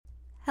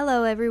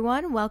Hello,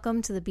 everyone.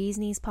 Welcome to the Bees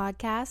Knees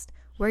podcast.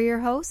 We're your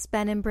hosts,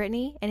 Ben and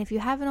Brittany, and if you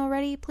haven't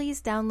already,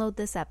 please download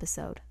this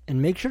episode.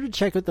 And make sure to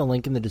check out the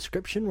link in the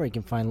description where you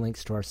can find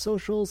links to our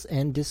socials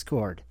and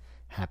Discord.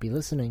 Happy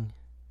listening.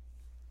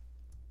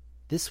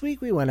 This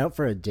week we went out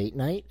for a date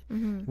night,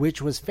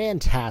 which was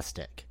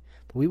fantastic.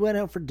 We went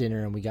out for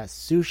dinner and we got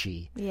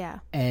sushi. Yeah.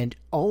 And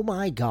oh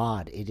my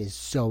God, it is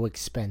so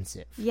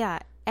expensive. Yeah.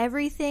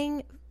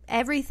 Everything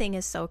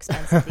is so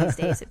expensive these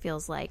days, it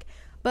feels like.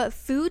 But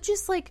food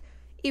just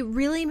it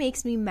really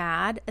makes me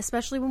mad,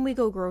 especially when we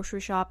go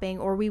grocery shopping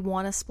or we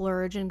want to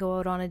splurge and go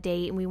out on a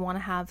date and we want to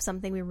have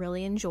something we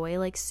really enjoy,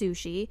 like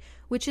sushi,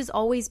 which has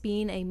always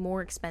been a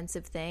more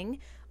expensive thing.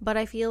 But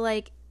I feel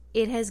like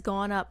it has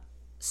gone up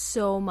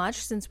so much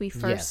since we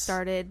first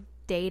started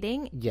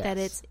dating that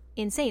it's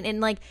insane.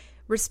 And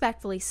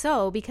respectfully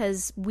so,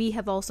 because we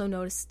have also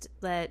noticed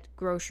that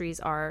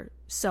groceries are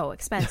so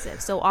expensive.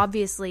 So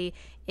obviously,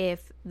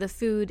 if the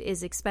food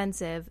is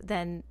expensive,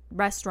 then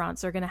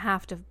restaurants are going to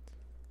have to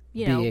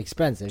be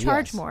expensive,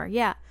 charge more.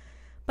 Yeah.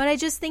 But I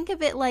just think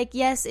of it like,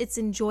 yes, it's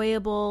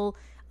enjoyable.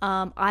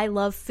 I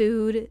love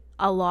food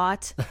a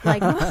lot.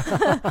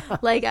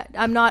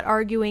 I'm not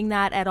arguing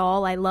that at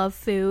all. I love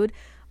food,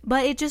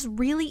 but it just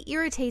really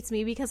irritates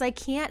me because I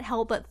can't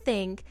help but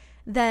think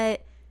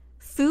that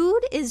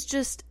food is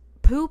just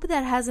poop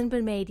that hasn't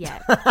been made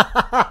yet.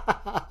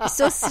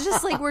 So it's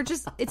just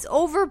it's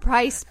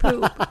overpriced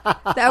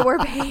poop that we're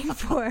paying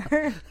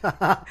for.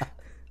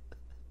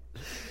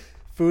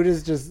 Food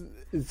is just,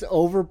 it's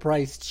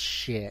overpriced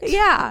shit.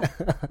 Yeah,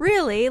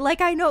 really.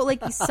 I know,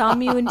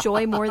 some you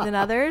enjoy more than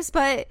others,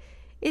 but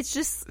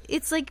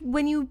it's like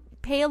when you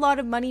pay a lot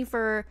of money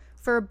for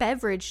a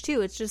beverage too.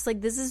 It's just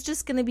this is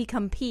just going to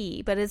become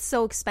pee, but it's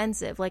so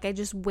expensive. I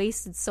just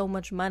wasted so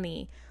much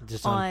money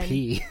just on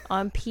pee.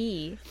 On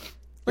pee.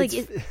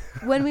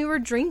 When we were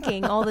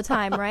drinking all the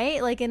time,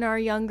 right? In our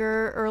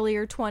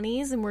earlier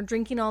 20s, and we're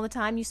drinking all the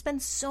time, you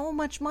spend so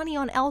much money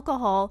on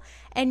alcohol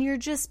and you're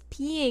just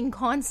peeing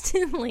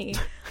constantly.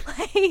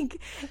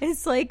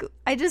 It's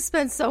I just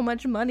spent so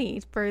much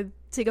money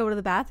to go to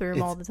the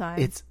bathroom all the time.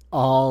 It's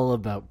all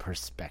about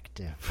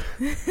perspective.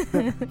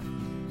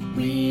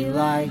 We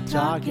like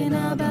talking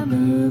about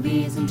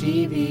movies and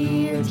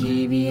TV, or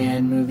TV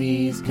and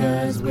movies,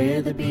 'cause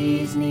we're the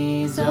Bees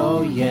Knees,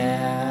 oh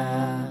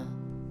yeah.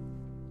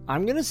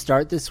 I'm going to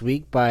start this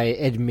week by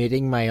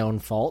admitting my own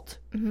fault.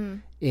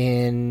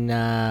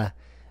 So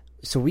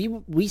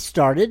we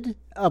started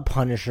a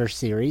Punisher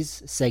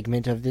series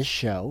segment of this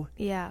show.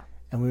 Yeah.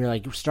 And we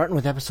were starting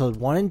with episode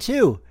 1 and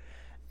 2.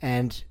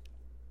 And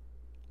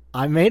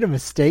I made a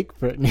mistake,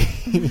 Brittany.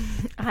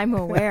 I'm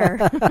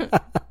aware.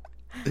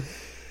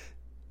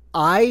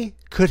 I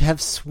could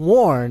have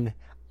sworn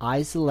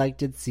I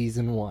selected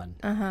season 1.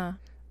 Uh-huh.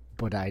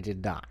 But I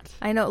did not.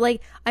 I know.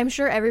 I'm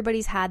sure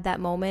everybody's had that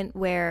moment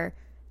where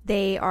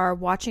they are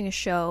watching a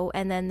show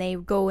and then they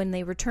go and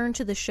they return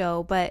to the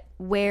show, but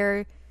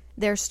where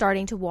they're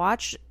starting to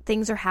watch,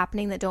 things are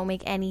happening that don't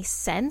make any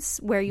sense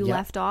where you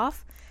left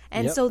off.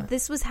 And so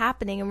this was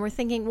happening, and we're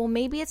thinking, well,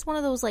 maybe it's one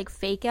of those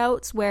fake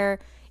outs where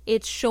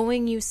it's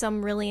showing you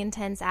some really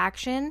intense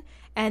action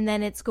and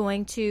then it's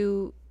going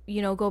to,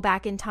 go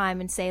back in time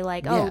and say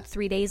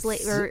 3 days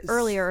later,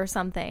 earlier or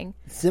something.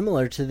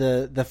 Similar to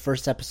the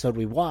first episode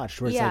we watched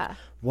where it's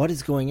what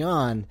is going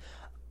on?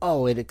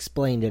 Oh, it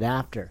explained it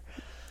after.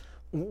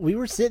 We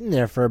were sitting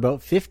there for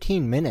about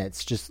 15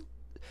 minutes, just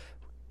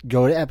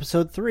go to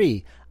episode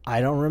 3.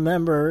 I don't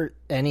remember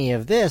any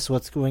of this.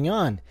 What's going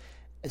on?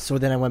 So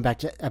then I went back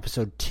to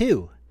episode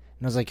 2,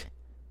 and I was like,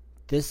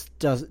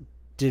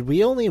 did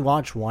we only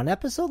watch one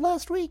episode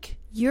last week?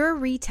 Your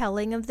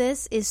retelling of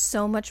this is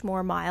so much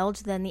more mild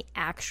than the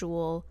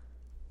actual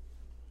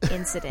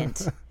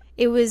incident.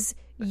 It was,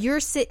 you're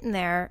sitting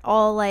there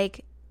all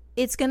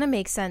it's going to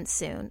make sense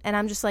soon. And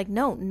I'm just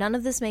no, none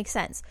of this makes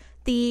sense.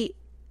 The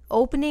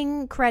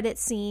opening credit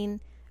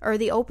scene, or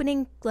the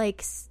opening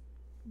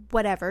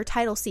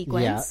title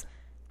sequence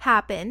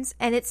happens,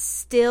 and it's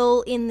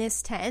still in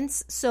this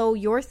tense, so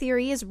your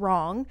theory is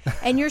wrong,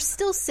 and you're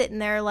still sitting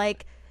there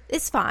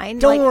it's fine,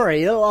 don't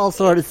worry, it'll all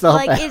sort itself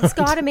out. It's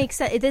gotta make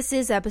sense. This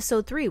is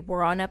episode 3,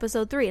 we're on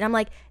episode 3, and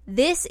I'm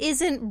this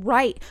isn't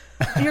right.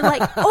 And you're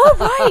all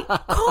right,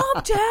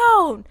 calm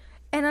down.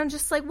 And I'm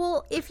just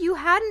well, if you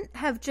hadn't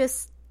have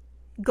just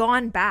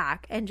gone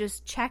back and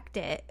just checked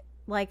it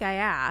like I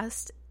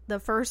asked the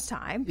first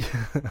time,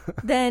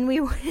 then we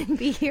wouldn't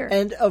be here.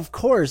 And of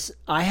course,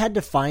 I had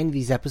to find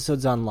these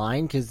episodes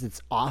online because it's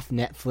off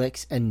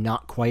Netflix and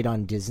not quite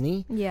on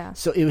Disney. Yeah.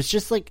 So it was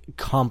just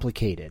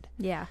complicated.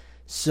 Yeah.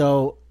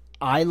 So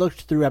I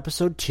looked through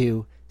episode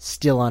 2,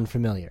 still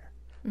unfamiliar.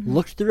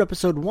 Looked through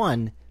episode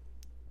 1.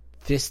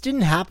 This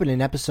didn't happen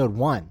in episode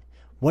 1.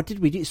 What did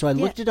we do? So I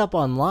looked it up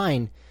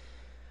online.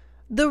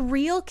 The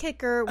real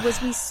kicker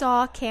was we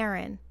saw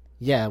Karen.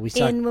 Yeah, we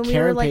saw when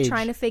Karen we were Page.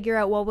 Trying to figure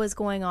out what was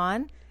going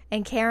on,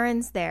 and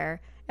Karen's there,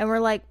 and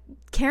we're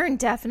Karen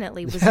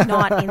definitely was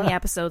not in the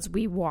episodes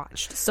we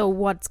watched. So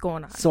what's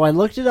going on? So I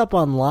looked it up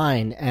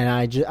online, and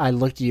I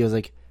looked at you. I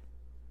was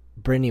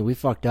Brittany, we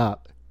fucked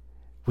up.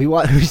 We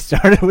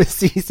started with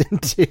season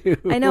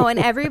 2. I know, and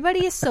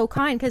everybody is so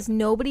kind because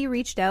nobody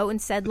reached out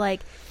and said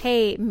like,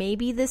 hey,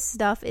 maybe this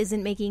stuff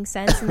isn't making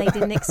sense and they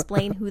didn't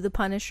explain who the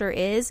Punisher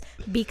is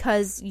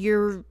because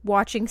you're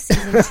watching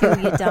season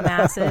 2, you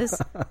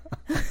dumbasses.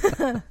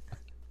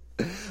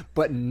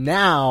 But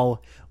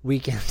now we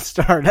can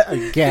start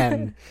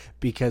again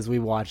because we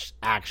watched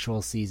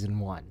actual season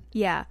 1.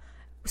 Yeah.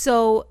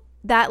 So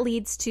that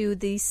leads to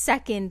the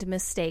second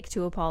mistake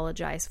to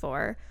apologize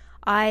for.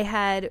 I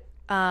had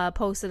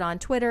posted on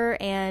Twitter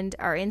and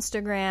our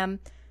Instagram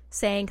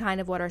saying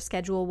kind of what our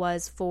schedule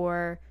was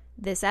for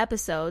this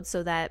episode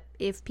so that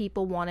if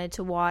people wanted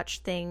to watch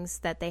things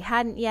that they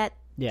hadn't yet,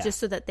 just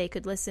so that they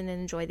could listen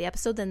and enjoy the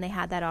episode, then they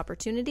had that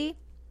opportunity.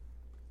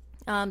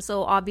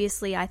 So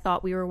obviously I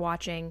thought we were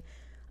watching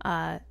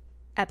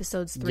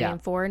episodes 3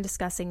 and 4 and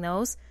discussing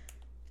those.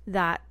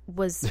 That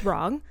was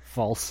wrong.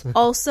 False.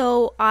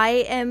 Also, I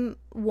am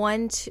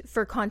one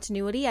for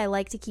continuity. I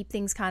like to keep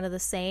things kind of the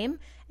same.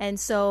 And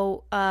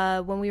so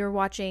when we were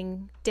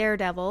watching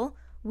Daredevil,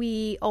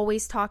 we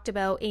always talked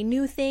about a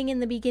new thing in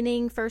the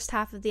beginning, first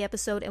half of the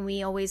episode, and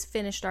we always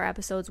finished our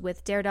episodes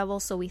with Daredevil.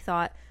 So we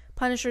thought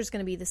Punisher's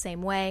going to be the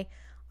same way.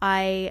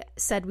 I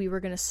said we were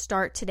going to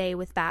start today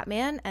with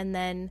Batman and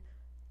then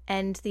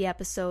end the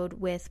episode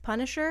with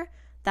Punisher.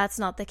 That's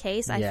not the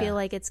case. I feel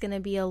like it's going to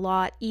be a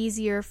lot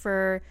easier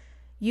for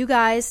you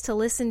guys to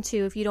listen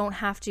to if you don't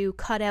have to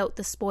cut out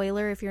the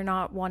spoiler if you're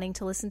not wanting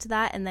to listen to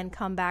that and then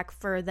come back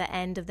for the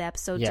end of the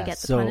episode to get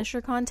the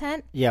Punisher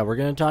content. Yeah, we're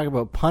going to talk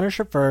about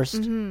Punisher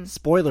first,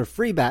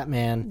 spoiler-free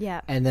Batman,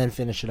 and then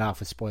finish it off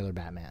with spoiler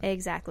Batman.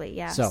 Exactly,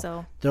 yeah.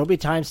 So there'll be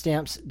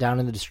timestamps down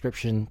in the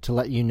description to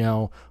let you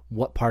know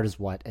what part is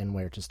what and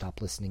where to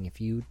stop listening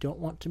if you don't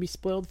want to be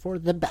spoiled for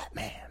the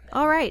Batman.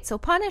 All right, so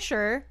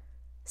Punisher,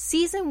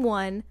 Season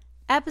 1,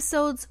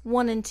 Episodes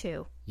 1 and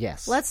 2.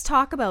 Yes. Let's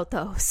talk about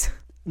those.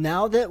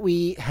 Now that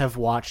we have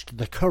watched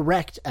the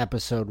correct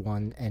episode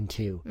 1 and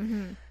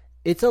 2,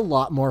 it's a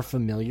lot more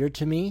familiar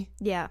to me.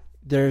 Yeah.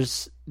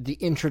 There's the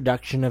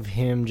introduction of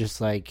him just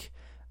like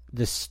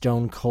the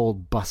stone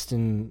cold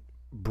busting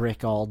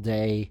brick all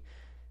day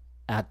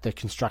at the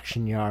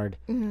construction yard.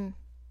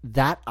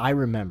 That I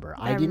remember.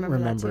 I didn't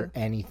remember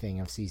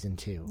anything of season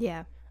 2.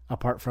 Yeah.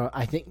 Apart from,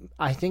 I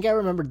think I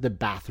remembered the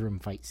bathroom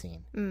fight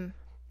scene.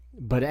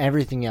 But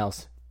everything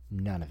else,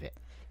 none of it.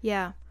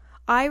 Yeah.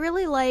 I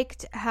really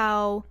liked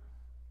how,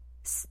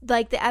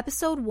 like, the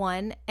episode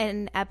 1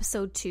 and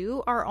episode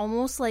 2 are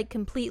almost, like,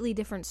 completely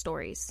different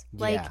stories.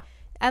 Like,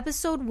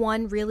 episode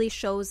 1 really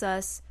shows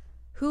us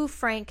who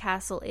Frank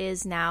Castle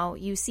is now.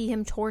 You see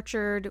him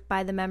tortured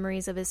by the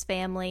memories of his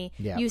family.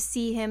 Yeah. You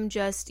see him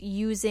just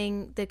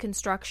using the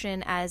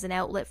construction as an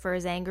outlet for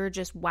his anger,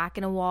 just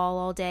whacking a wall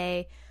all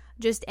day.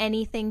 Just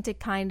anything to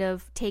kind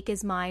of take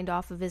his mind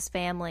off of his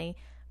family.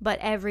 But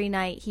every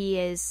night he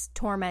is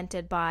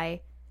tormented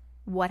by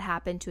what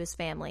happened to his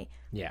family.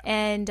 Yeah.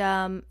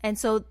 And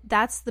so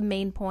that's the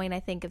main point, I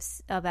think,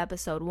 of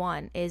episode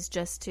 1 is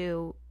just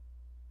to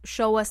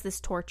show us this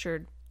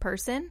tortured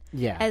person.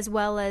 Yeah. As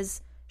well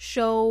as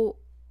show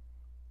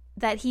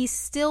that he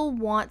still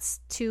wants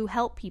to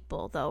help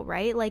people, though,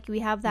 right? Like, we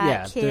have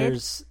that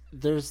kid.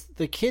 There's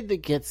the kid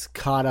that gets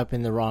caught up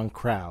in the wrong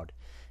crowd.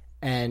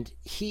 And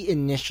he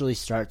initially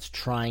starts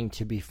trying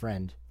to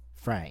befriend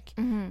Frank.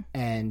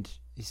 And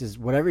he says,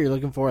 whatever you're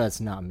looking for,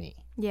 that's not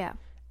me. Yeah.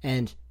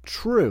 And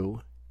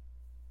true,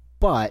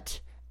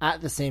 but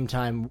at the same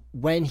time,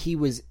 when he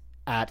was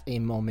at a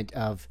moment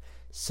of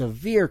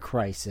severe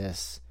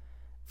crisis,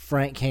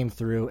 Frank came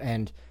through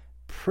and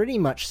pretty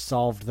much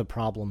solved the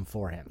problem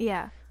for him.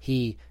 Yeah.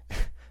 He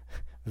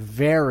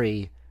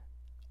very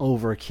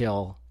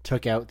overkill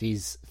took out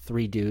these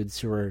 3 dudes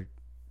who were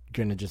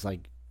going to just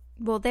like...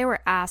 Well, they were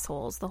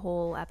assholes the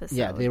whole episode.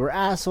 Yeah, they were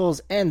assholes,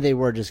 and they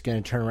were just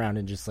going to turn around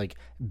and just like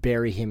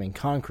bury him in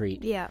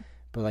concrete. Yeah.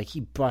 But, like, he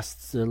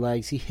busts their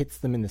legs. He hits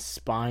them in the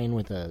spine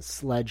with a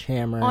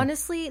sledgehammer.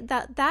 Honestly,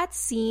 that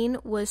scene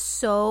was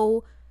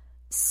so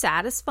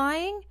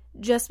satisfying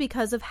just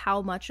because of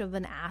how much of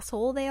an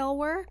asshole they all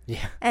were.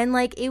 Yeah. And,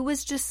 like, it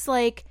was just,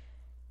 like,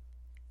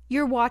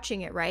 you're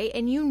watching it, right?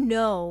 And you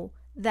know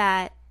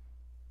that,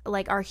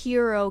 like, our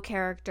hero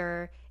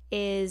character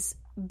is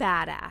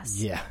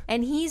badass. Yeah.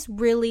 And he's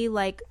really,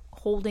 like,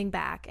 holding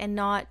back and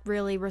not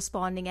really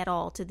responding at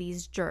all to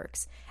these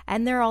jerks.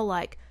 And they're all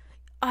like...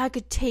 I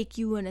could take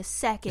you in a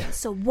second,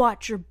 so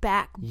watch your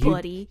back,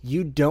 buddy.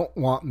 You don't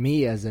want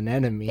me as an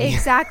enemy.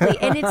 Exactly.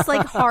 And it's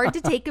like hard to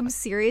take him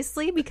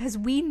seriously because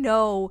we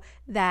know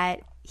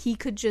that he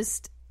could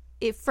just,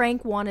 if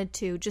Frank wanted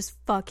to, just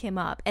fuck him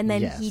up. And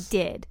then he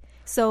did.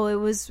 So it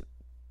was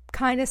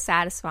kind of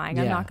satisfying,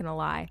 I'm not going to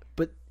lie.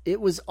 But it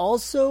was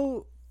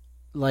also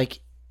like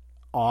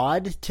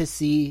odd to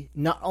see,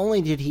 not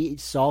only did he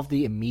solve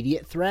the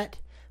immediate threat,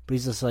 but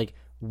he's just like,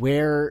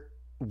 where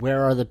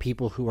are the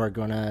people who are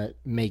going to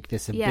make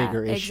this a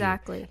bigger issue?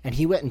 Exactly. And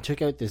he went and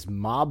took out this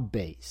mob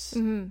base.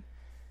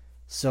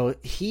 So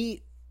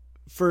he,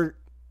 for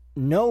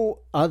no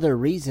other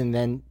reason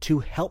than to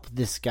help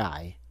this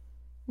guy.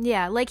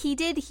 Yeah, like he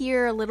did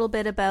hear a little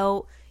bit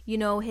about, you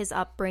know, his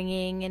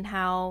upbringing and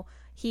how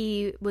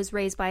he was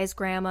raised by his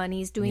grandma and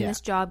he's doing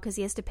this job because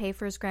he has to pay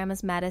for his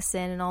grandma's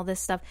medicine and all this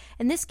stuff.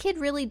 And this kid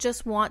really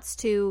just wants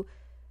to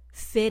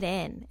fit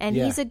in, and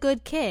he's a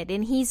good kid,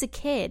 and he's a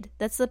kid.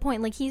 That's the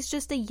point. Like, he's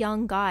just a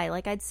young guy.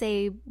 Like, I'd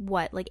say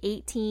what, like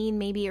 18,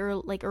 maybe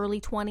early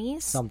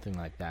 20s, something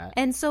like that.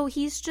 And so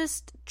he's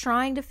just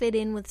trying to fit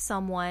in with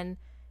someone,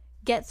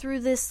 get through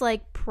this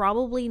like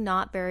probably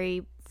not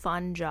very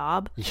fun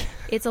job.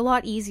 It's a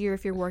lot easier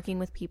if you're working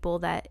with people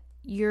that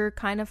you're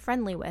kind of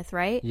friendly with,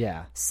 right?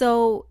 Yeah.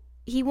 So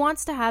he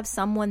wants to have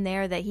someone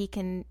there that he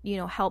can, you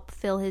know, help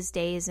fill his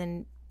days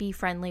and be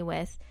friendly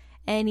with.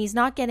 And he's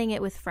not getting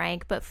it with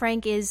Frank, but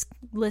Frank is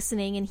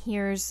listening and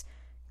hears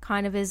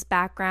kind of his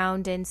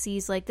background and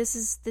sees like, this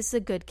is a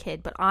good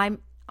kid, but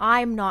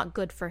I'm not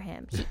good for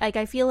him. Like,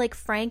 I feel like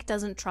Frank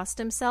doesn't trust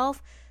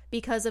himself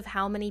because of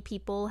how many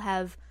people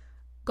have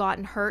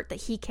gotten hurt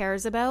that he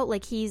cares about.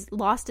 Like, he's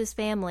lost his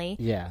family,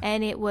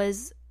 and it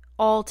was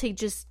all to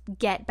just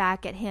get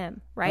back at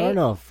him, right? I don't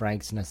know if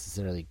Frank's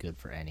necessarily good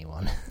for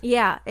anyone.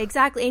 Yeah,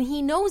 exactly. And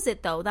he knows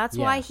it, though. That's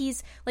why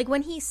he's like,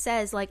 when he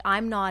says like,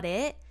 I'm not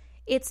it,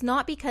 it's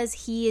not because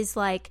he is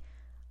like,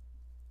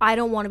 I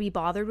don't want to be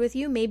bothered with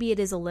you. Maybe it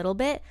is a little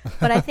bit,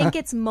 but I think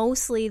it's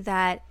mostly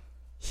that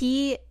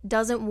he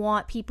doesn't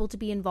want people to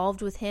be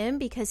involved with him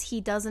because he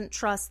doesn't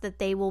trust that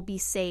they will be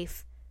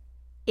safe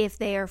if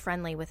they are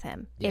friendly with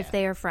him, if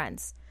they are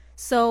friends.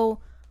 So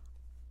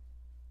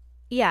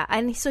yeah,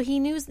 and so he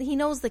knows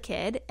the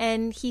kid,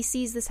 and he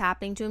sees this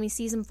happening to him. He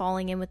sees him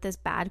falling in with this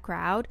bad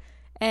crowd,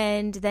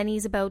 and then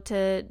he's about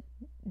to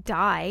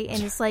die,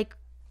 and it's like,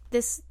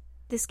 this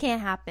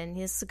can't happen.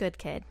 He's a good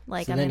kid.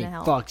 Like, so I'm then gonna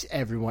help. He fucks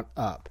everyone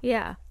up.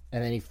 Yeah.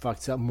 And then he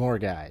fucks up more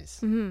guys.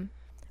 Mm-hmm.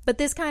 But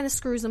this kind of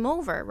screws him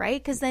over,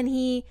 right? Because then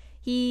he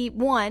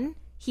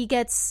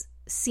gets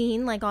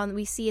seen, like,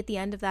 we see at the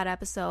end of that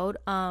episode,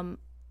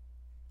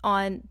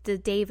 on the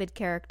David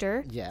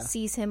character,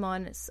 sees him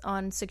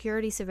on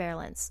security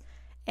surveillance.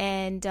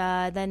 And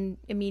then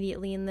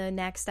immediately in the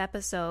next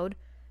episode,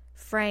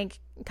 Frank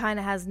kind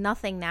of has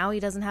nothing now.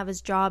 He doesn't have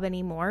his job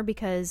anymore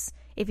because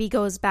if he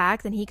goes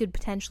back, then he could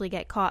potentially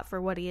get caught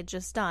for what he had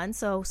just done.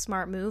 So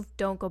smart move.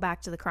 Don't go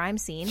back to the crime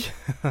scene.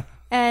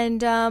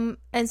 And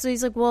so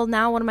he's like, well,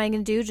 now what am I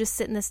going to do? Just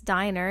sit in this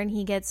diner. And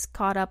he gets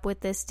caught up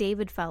with this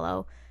David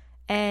fellow.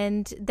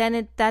 And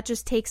then that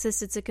just takes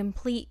us, it's a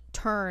complete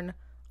turn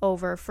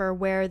over for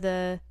where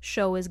the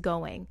show is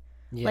going.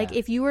 Yeah. Like,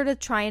 if you were to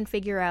try and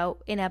figure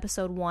out in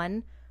episode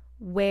 1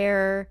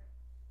 where,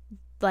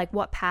 like,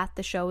 what path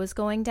the show is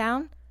going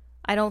down,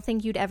 I don't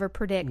think you'd ever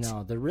predict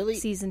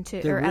season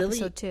 2 or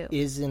episode 2.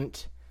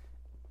 Isn't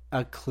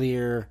a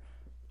clear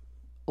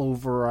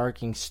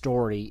overarching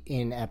story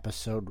in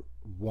episode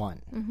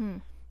 1. Mm-hmm.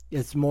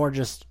 It's more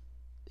just,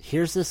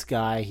 here's this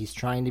guy, he's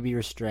trying to be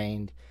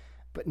restrained,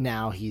 but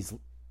now he's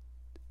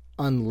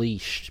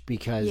unleashed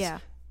because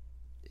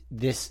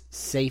this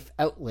safe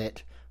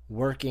outlet,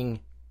 working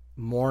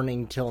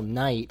morning till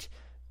night,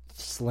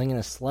 slinging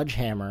a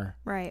sledgehammer,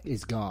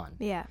 is gone.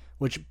 Yeah.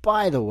 Which,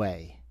 by the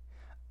way,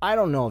 I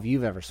don't know if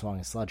you've ever swung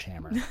a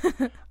sledgehammer.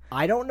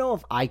 I don't know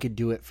if I could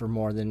do it for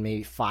more than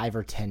maybe 5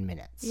 or 10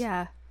 minutes.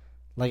 Yeah.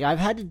 Like, I've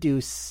had to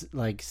do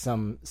like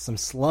some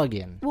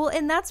slugging. Well,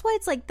 and that's why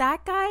it's like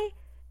that guy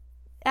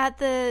at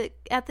the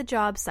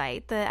job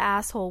site, the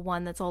asshole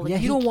one that's all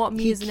like, you don't want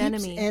me as an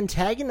enemy. He keeps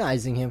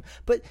antagonizing him.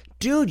 But,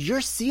 dude,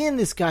 you're seeing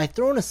this guy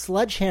throwing a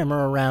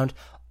sledgehammer around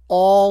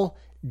all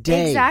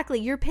day. Exactly.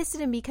 You're pissed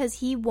at him because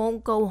he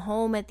won't go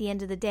home at the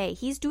end of the day.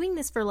 He's doing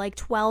this for like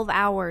 12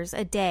 hours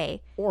a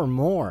day. Or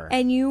more.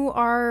 And you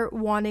are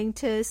wanting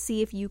to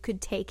see if you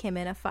could take him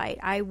in a fight.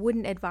 I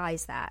wouldn't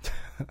advise that.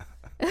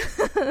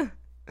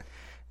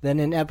 Then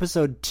in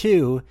episode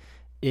 2,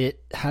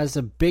 it has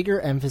a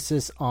bigger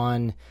emphasis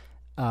on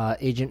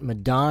Agent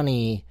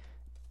Madani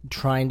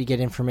trying to get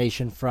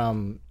information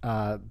from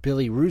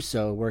Billy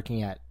Russo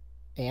working at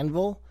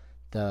Anvil,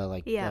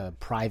 the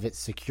private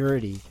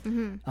security,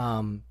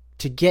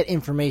 to get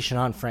information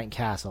on Frank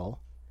Castle.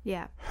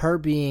 Yeah. Her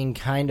being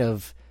kind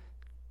of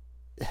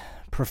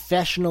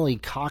professionally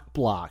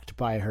cock-blocked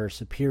by her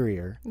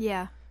superior.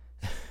 Yeah.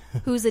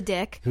 Who's a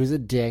dick. Who's a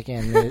dick,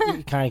 and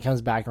it kind of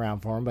comes back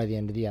around for him by the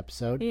end of the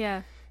episode.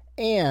 Yeah.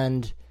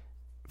 And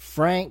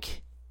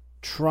Frank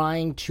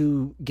trying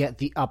to get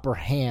the upper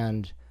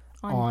hand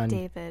on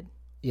David.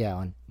 Yeah,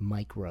 on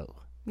Mike Rowe.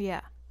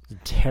 Yeah. It's a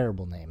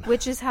terrible name.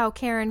 Which is how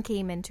Karen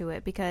came into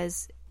it,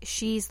 because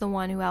she's the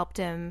one who helped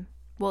him.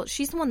 Well,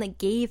 she's the one that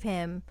gave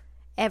him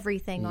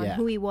everything on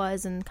who he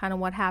was and kind of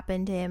what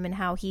happened to him and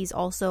how he's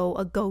also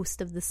a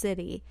ghost of the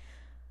city.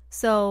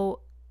 So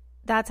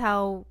that's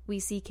how we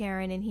see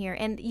Karen in here.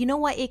 And you know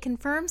what? It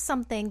confirms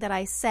something that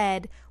I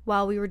said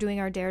while we were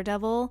doing our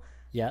Daredevil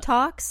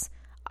talks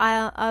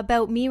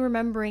about me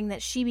remembering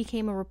that she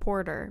became a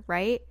reporter,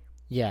 right?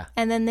 Yeah.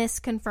 And then this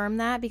confirmed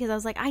that, because I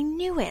was like, I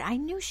knew it. I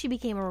knew she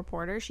became a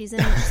reporter. She's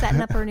setting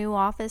up her new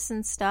office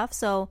and stuff.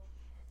 So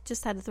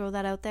just had to throw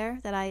that out there,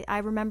 that I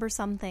remember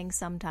some things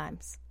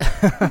sometimes.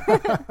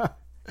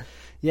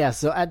 Yeah,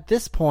 so at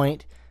this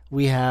point,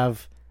 we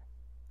have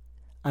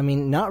I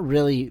mean, not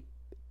really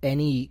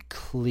any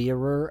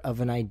clearer of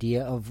an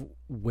idea of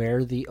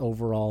where the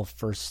overall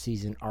first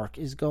season arc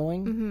is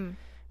going. Mm-hmm.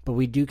 But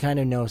we do kind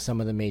of know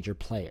some of the major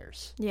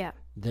players. Yeah.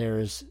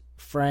 There's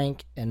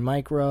Frank and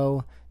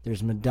Micro.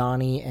 There's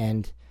Madani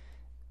and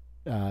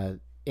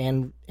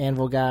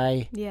Anvil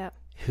Guy. Yeah.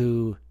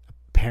 Who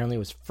apparently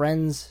was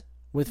friends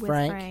with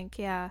Frank.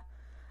 Yeah.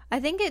 I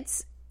think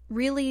it's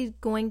really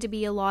going to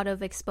be a lot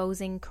of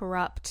exposing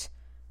corrupt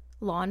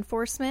law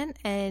enforcement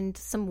and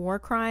some war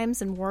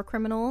crimes and war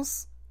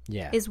criminals.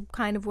 Yeah. Is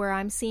kind of where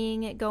I'm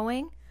seeing it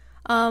going.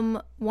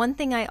 One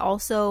thing I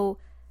also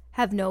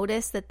have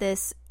noticed that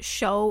this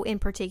show in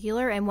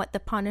particular and what The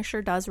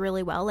Punisher does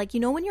really well, like, you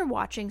know, when you're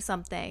watching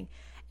something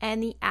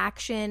and the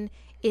action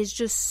is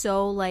just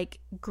so like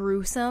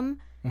gruesome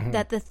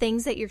that the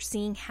things that you're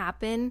seeing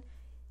happen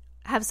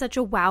have such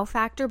a wow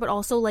factor, but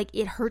also like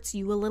it hurts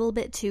you a little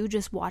bit too,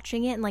 just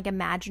watching it and like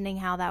imagining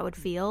how that would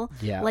feel.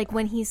 Yeah. Like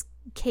when he's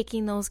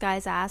kicking those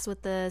guys' ass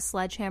with the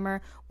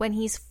sledgehammer, when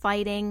he's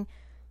fighting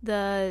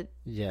the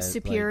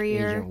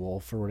superior, like Agent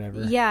Wolf or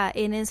whatever. Yeah,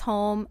 in his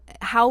home.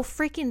 How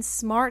freaking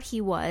smart he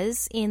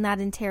was in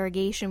that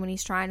interrogation when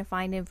he's trying to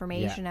find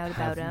information out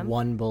about him.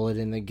 One bullet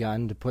in the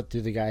gun to put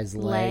through the guy's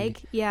leg.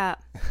 Yeah.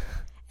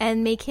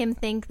 And make him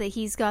think that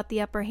he's got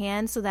the upper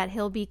hand so that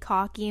he'll be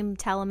cocky and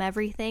tell him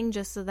everything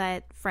just so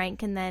that Frank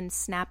can then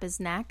snap his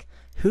neck.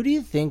 Who do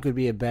you think would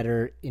be a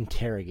better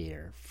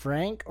interrogator,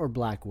 Frank or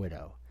Black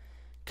Widow?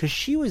 Because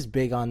she was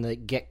big on the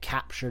get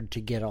captured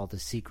to get all the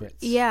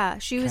secrets. Yeah,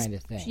 she was kind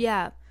of thing.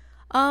 Yeah.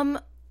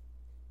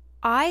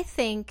 I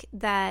think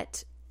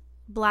that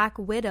Black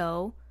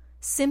Widow,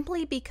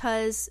 simply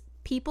because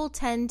people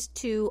tend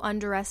to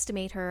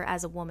underestimate her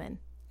as a woman.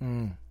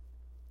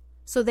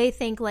 So they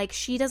think like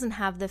she doesn't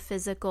have the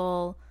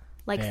physical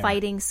like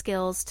fighting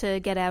skills to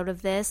get out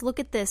of this. Look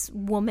at this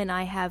woman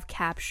I have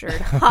captured.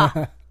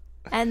 Ha!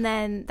 And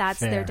then that's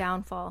their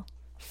downfall.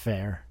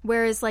 Fair.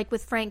 Whereas like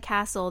with Frank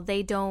Castle,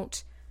 they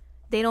don't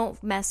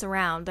mess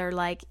around. They're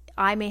like,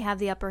 I may have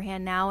the upper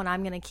hand now and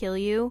I'm going to kill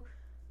you.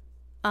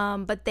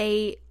 But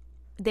they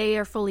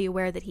are fully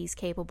aware that he's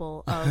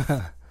capable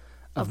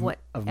of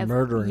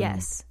murdering.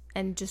 Yes,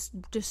 and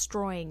just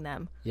destroying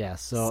them. Yeah,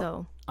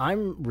 so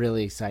I'm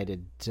really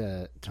excited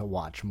to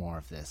watch more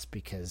of this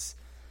because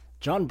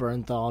John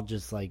Bernthal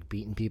just like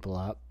beating people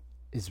up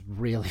is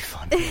really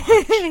fun to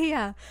watch.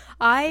 Yeah.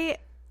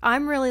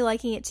 I'm really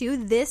liking it too.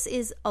 This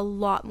is a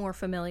lot more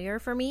familiar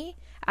for me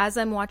as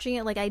I'm watching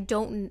it. Like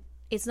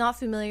it's not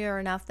familiar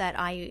enough that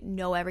I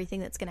know everything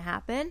that's going to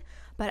happen.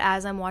 But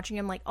as I'm watching,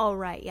 I'm like, oh,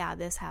 right, yeah,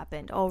 this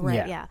happened. Oh,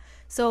 right, yeah.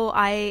 So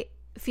I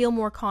feel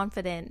more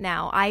confident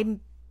now.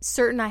 I'm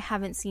certain I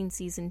haven't seen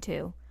season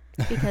 2.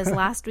 Because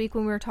last week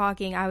when we were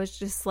talking, I was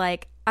just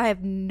like, I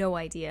have no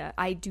idea.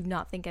 I do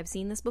not think I've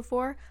seen this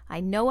before. I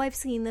know I've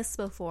seen this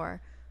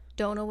before.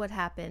 Don't know what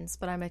happens,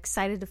 but I'm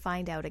excited to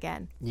find out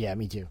again. Yeah,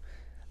 me too.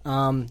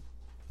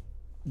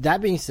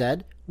 That being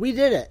said, we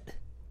did it.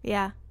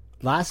 Yeah.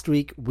 Last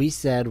week, we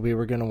said we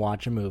were going to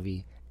watch a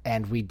movie,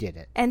 and we did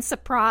it. And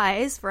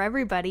surprise for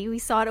everybody, we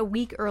saw it a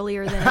week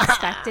earlier than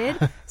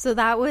expected. So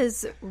that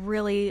was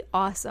really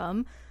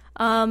awesome.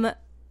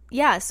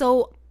 Yeah,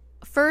 so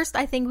first,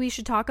 I think we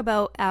should talk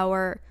about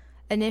our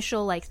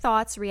initial like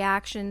thoughts,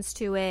 reactions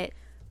to it,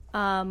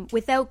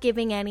 without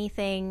giving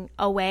anything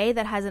away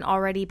that hasn't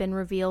already been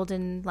revealed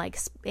in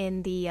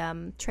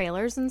the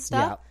trailers and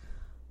stuff. Yeah.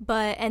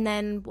 And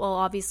then we'll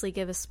obviously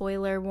give a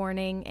spoiler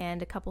warning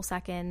and a couple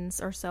seconds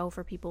or so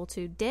for people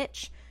to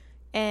ditch,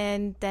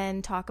 and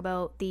then talk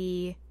about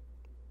the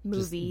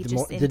movie, the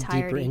entirety. The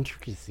deeper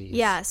intricacies.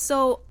 Yeah,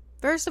 so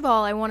first of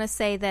all, I want to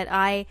say that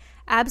I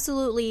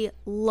absolutely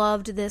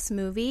loved this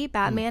movie.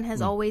 Batman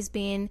has always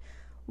been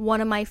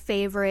one of my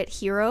favorite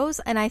heroes,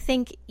 and I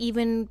think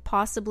even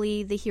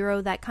possibly the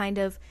hero that kind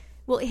of,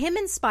 well, him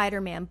and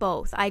Spider-Man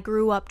both, I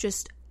grew up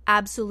just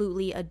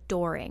absolutely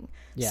adoring.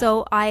 Yeah.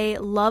 So I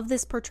love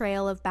this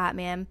portrayal of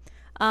Batman.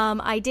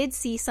 I did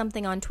see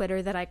something on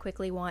Twitter that I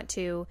quickly want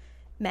to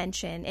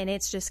mention, and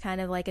it's just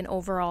kind of like an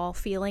overall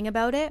feeling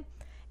about it.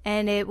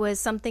 And it was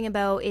something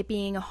about it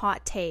being a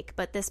hot take,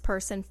 but this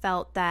person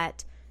felt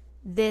that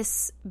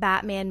this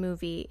Batman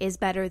movie is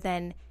better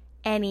than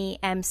any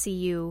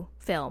MCU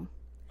film.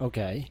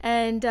 Okay.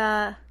 And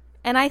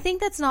I think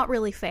that's not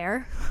really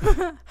fair.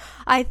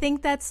 I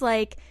think that's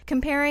like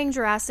comparing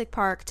Jurassic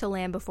Park to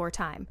Land Before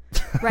Time,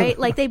 right?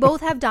 Like they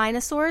both have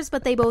dinosaurs,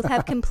 but they both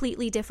have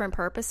completely different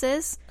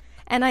purposes.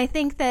 And I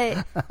think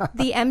that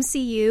the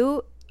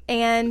MCU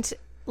and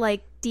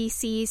like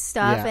DC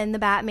stuff and the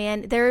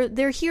Batman,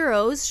 they're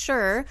heroes,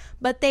 sure,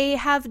 but they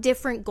have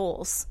different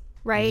goals,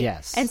 right?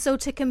 Yes. And so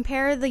to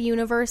compare the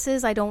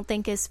universes, I don't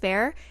think is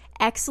fair.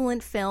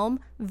 Excellent film,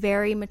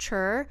 very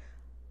mature.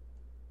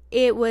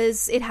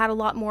 It had a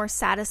lot more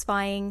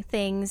satisfying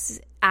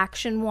things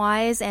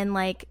action-wise and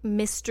like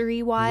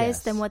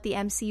mystery-wise than what the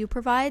MCU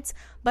provides,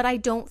 but I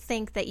don't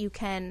think that you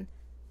can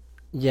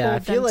I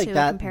feel like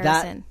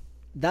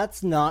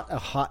that's not a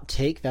hot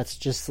take. That's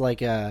just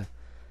like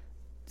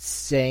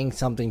saying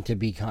something to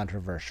be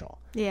controversial.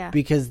 Yeah.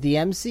 Because the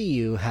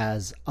MCU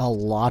has a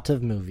lot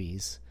of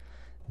movies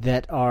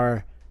that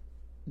are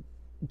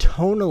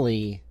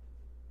tonally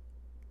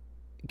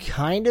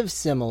kind of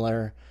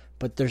similar,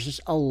 but there's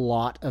just a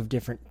lot of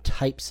different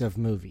types of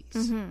movies.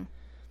 Mm-hmm.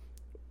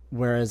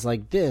 Whereas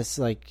like this,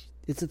 like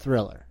it's a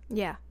thriller.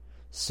 Yeah.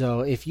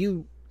 So if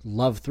you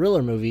love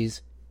thriller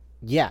movies,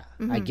 yeah,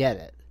 Mm-hmm. I get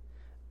it.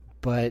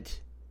 But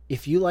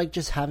if you like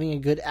just having a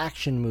good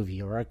action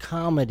movie or a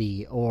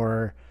comedy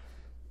or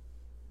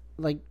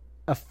like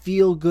a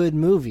feel-good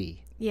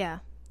movie, Yeah.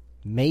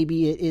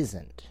 maybe it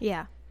isn't.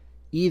 Yeah.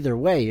 Either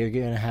way, you're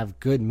going to have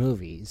good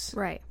movies.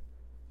 Right.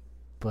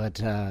 But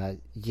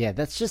yeah,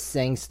 that's just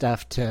saying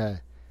stuff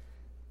to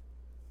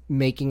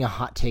making a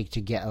hot take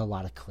to get a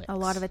lot of clicks. A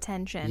lot of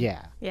attention.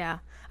 Yeah. Yeah.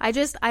 I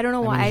don't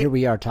know I why. mean, here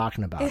we are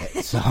talking about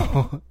it.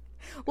 So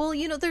Well,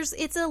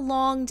 it's a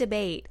long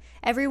debate.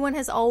 Everyone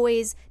has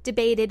always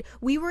debated.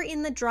 We were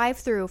in the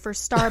drive-thru for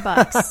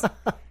Starbucks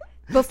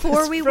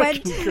before we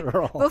went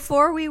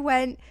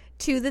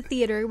to the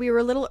theater. We were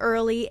a little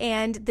early,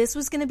 and this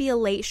was going to be a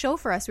late show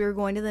for us. We were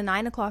going to the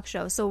 9:00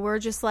 show, so we're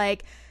just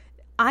like,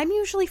 I'm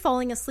usually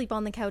falling asleep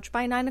on the couch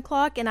by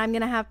 9:00, and I'm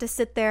going to have to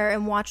sit there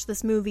and watch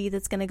this movie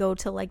that's going to go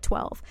till like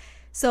 12.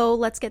 So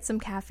let's get some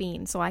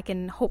caffeine so I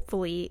can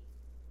hopefully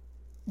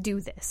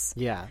do this.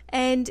 yeah.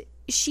 And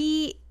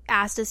she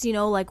asked us,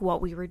 like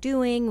what we were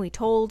doing. We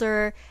told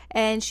her,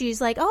 and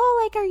she's like,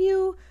 "Oh, like, are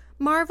you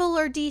Marvel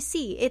or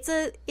DC?" It's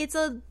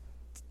a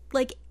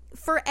like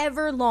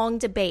forever long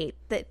debate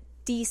that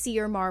DC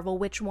or Marvel,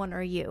 which one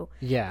are you?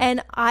 Yeah.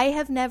 And I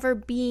have never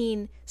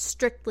been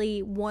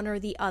strictly one or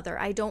the other.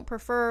 I don't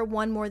prefer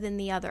one more than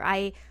the other.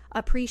 I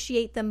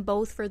appreciate them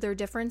both for their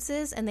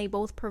differences, and they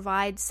both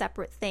provide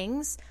separate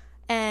things,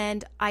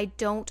 and I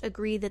don't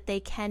agree that they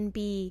can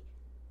be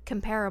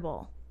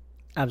comparable.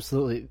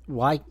 Absolutely.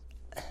 Why?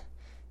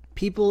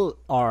 People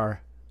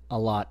are a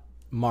lot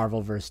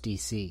Marvel versus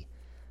DC.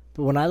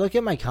 But when I look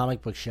at my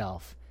comic book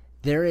shelf,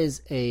 there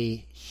is a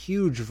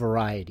huge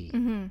variety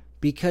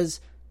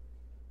because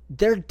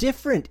they're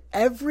different.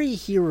 Every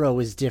hero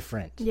is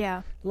different.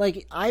 Yeah.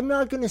 Like, I'm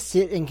not going to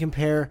sit and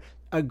compare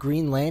a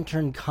Green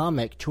Lantern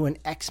comic to an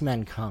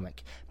X-Men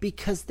comic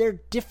because they're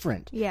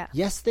different. Yeah.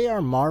 Yes, they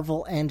are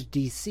Marvel and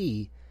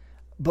DC,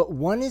 but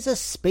one is a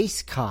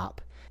space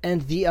cop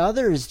and the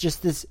other is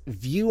just this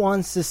view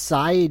on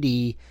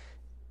society,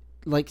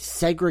 like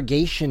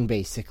segregation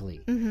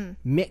basically,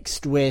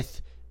 mixed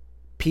with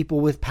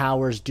people with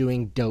powers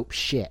doing dope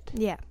shit.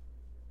 Yeah.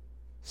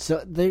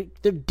 So they're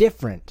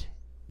different,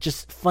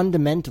 just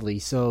fundamentally.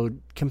 So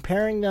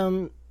comparing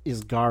them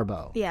is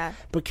garbo. Yeah.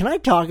 But can I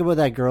talk about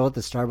that girl at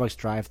the Starbucks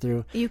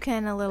drive-thru? You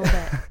can a little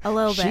bit. A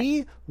little bit.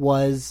 She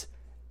was,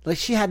 like,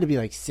 she had to be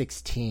like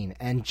 16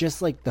 and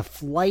just like the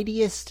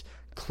flightiest,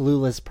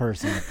 clueless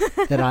person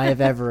that I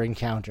have ever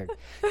encountered.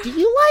 Do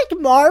you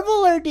like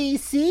Marvel or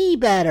DC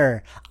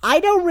better? I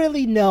don't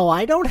really know.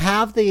 I don't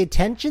have the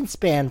attention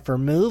span for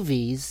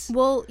movies.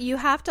 Well, you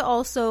have to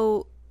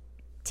also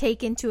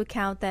take into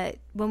account that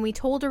when we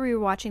told her we were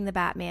watching the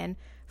Batman,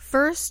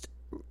 first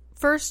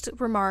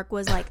remark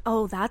was like,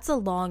 "Oh, that's a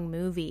long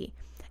movie."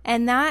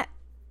 And that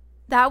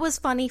was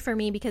funny for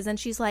me because then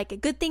she's like,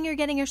 "Good thing you're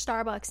getting your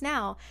Starbucks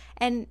now."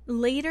 And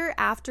later,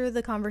 after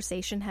the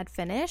conversation had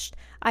finished,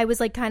 I was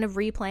like kind of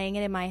replaying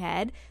it in my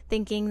head,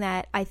 thinking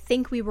that I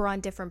think we were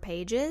on different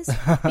pages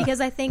because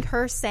I think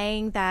her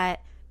saying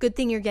that "good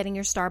thing you're getting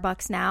your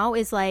Starbucks now"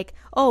 is like,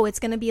 oh, it's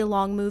going to be a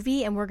long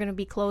movie and we're going to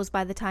be closed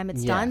by the time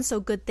it's done.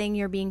 So good thing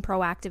you're being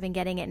proactive and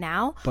getting it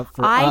now. But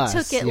for I us,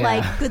 took it yeah.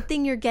 like, good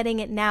thing you're getting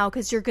it now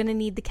because you're going to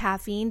need the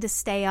caffeine to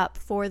stay up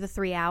for the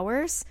 3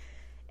 hours.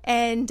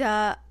 And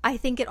I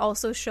think it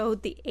also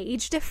showed the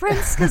age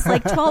difference because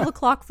like 12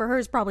 o'clock for her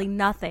is probably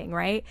nothing,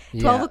 right?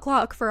 12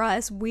 o'clock for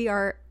us, we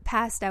are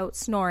passed out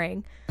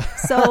snoring.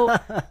 So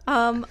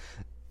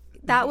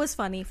that was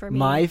funny for me.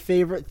 My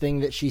favorite thing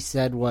that she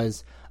said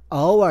was,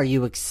 "Oh, are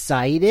you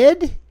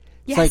excited?"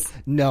 Yes. It's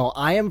like, no,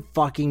 I am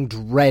fucking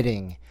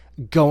dreading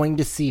going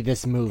to see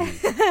this movie.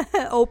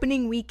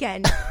 Opening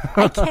weekend.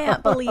 I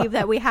can't believe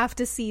that we have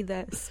to see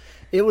this.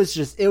 It was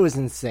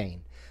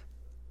insane.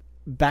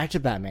 Back to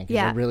Batman, because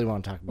I really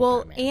want to talk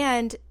about Batman.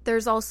 And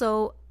there's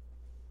also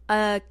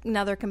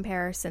another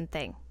comparison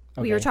thing.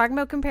 We Okay. were talking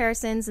about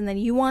comparisons, and then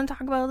you want to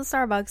talk about the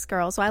Starbucks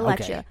girl, so I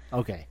let you.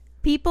 Okay.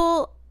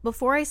 People,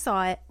 before I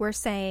saw it, were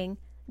saying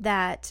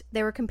that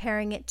they were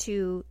comparing it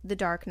to The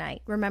Dark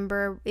Knight.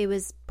 Remember, it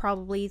was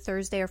probably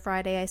Thursday or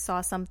Friday, I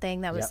saw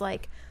something that was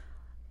like,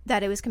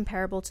 that it was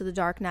comparable to The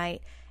Dark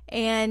Knight.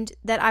 And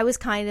that I was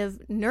kind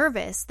of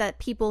nervous that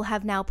people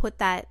have now put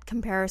that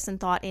comparison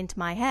thought into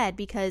my head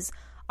because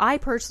I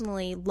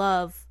personally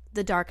love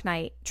the Dark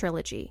Knight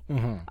trilogy.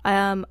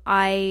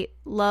 I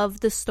love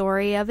the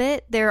story of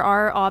it. There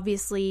are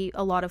obviously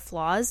a lot of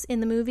flaws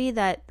in the movie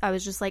that I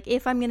was just like,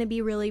 if I'm going to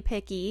be really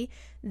picky,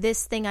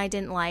 this thing I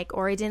didn't like,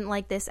 or I didn't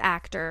like this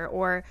actor,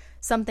 or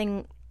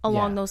something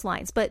along those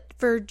lines. But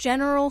for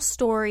general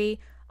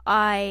story,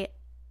 I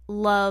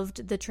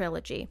loved the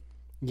trilogy.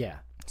 Yeah.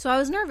 So I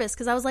was nervous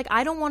because I was like,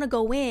 I don't want to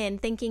go in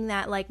thinking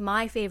that like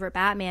my favorite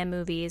Batman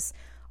movies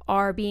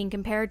are being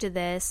compared to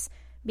this,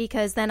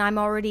 because then I'm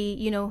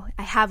already,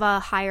 I have a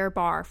higher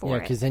bar for it. Yeah,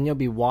 because then you'll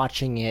be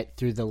watching it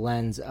through the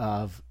lens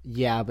of,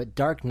 but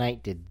Dark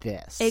Knight did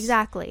this.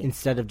 Exactly.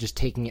 Instead of just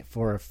taking it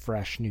for a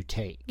fresh new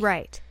take.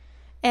 Right.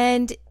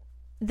 And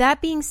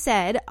that being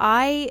said,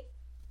 I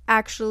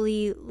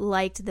actually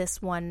liked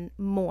this one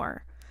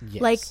more.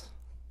 Yes. Like,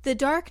 The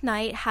Dark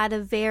Knight had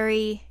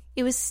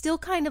it was still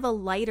kind of a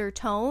lighter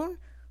tone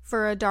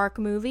for a dark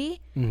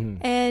movie. Mm-hmm.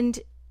 And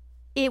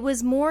it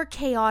was more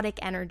chaotic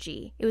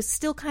energy. It was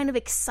still kind of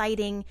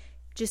exciting,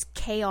 just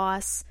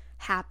chaos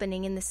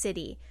happening in the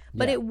city.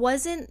 But it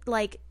wasn't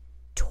like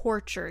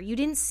torture. You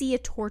didn't see a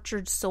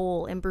tortured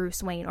soul in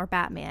Bruce Wayne or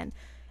Batman,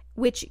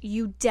 which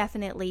you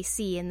definitely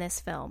see in this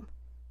film,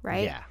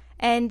 right? Yeah.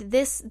 And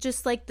this,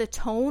 just like the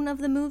tone of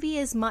the movie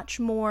is much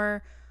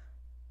more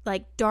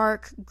like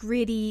dark,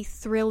 gritty,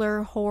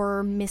 thriller,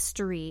 horror,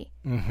 mystery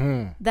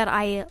that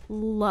I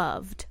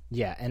loved.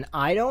 Yeah, and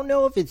I don't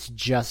know if it's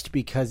just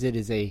because it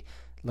is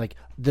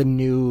the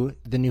new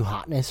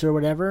hotness or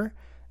whatever,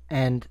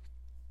 and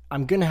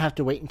I'm gonna have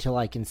to wait until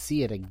I can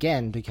see it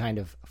again to kind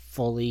of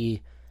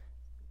fully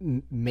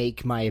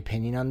make my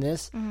opinion on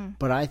this.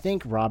 But I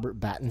think Robert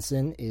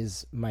Pattinson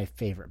is my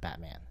favorite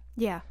Batman.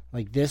 Yeah,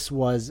 like this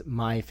was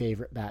my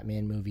favorite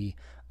Batman movie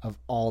of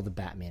all the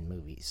Batman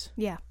movies.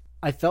 Yeah.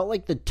 I felt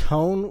like the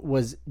tone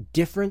was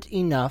different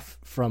enough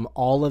from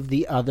all of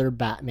the other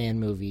Batman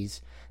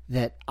movies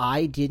that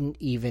I didn't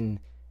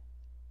even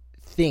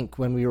think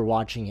when we were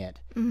watching it,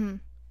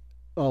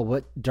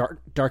 what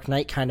Dark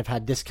Knight kind of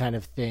had this kind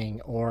of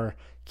thing, or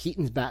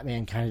Keaton's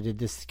Batman kind of did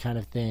this kind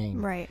of thing.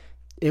 Right.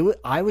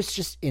 I was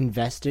just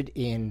invested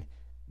in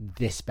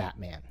this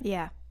Batman.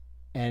 Yeah.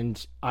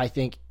 And I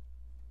think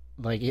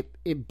like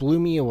it blew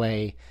me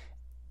away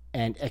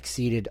and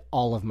exceeded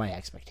all of my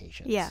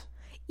expectations. Yeah.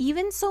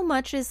 Even so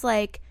much as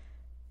like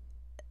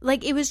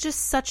it was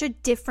just such a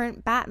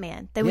different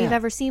Batman than we've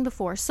ever seen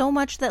before. So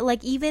much that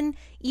like even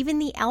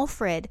the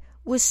Alfred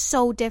was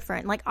so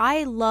different. Like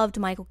I loved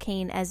Michael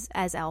Caine as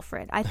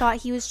Alfred. I thought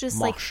he was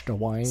just like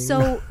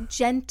so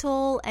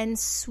gentle and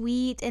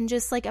sweet and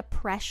just like a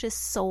precious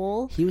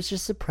soul. He was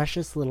just a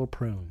precious little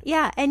prune.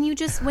 Yeah, and you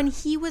just when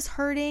he was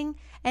hurting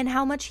and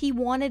how much he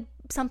wanted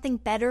something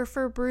better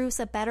for Bruce,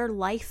 a better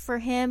life for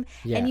him,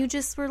 and you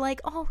just were like,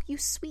 "Oh, you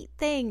sweet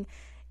thing."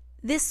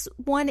 This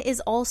one is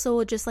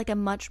also just like a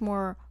much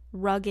more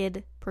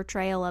rugged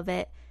portrayal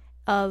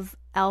of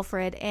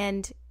Alfred,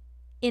 and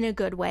in a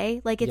good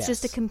way. Like it's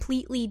just a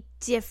completely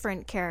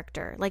different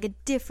character, like a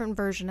different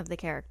version of the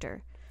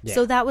character. Yeah.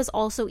 So that was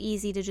also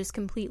easy to just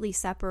completely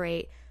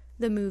separate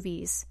the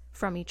movies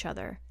from each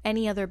other.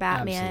 Any other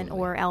Batman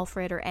or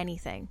Alfred or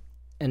anything.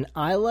 And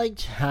I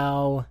liked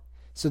how...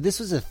 So this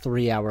was a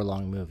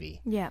 3-hour-long movie.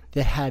 Yeah.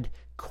 That had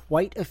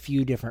quite a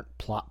few different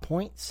plot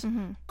points.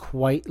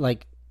 Quite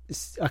like...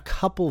 a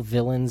couple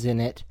villains in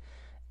it,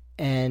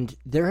 and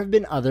there have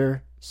been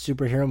other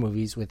superhero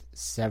movies with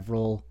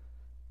several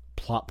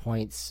plot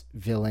points,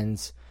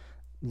 villains.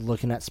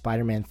 Looking at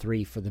Spider-Man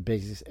 3 for the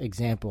biggest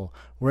example,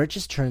 where it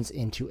just turns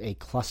into a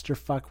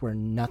clusterfuck where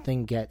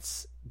nothing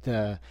gets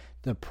the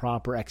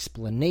proper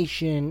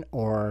explanation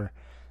or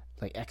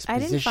like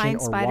exposition. I didn't find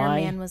or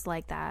Spider-Man was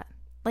like that.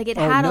 Like it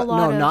had a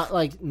lot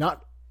of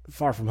not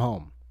Far From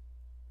Home.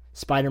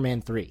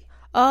 Spider-Man 3.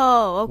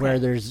 Oh, okay. Where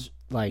there's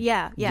like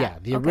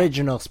the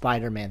original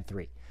Spider-Man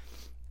 3,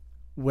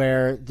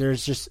 where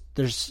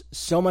there's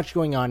so much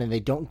going on and they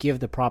don't give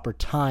the proper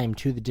time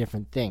to the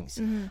different things.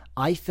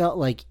 I felt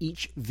like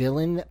each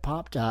villain that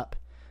popped up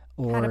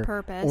had a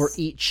purpose, or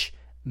each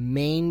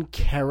main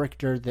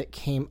character that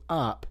came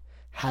up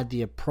had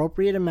the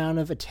appropriate amount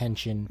of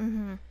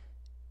attention,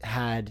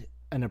 had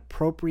an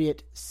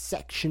appropriate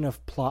section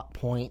of plot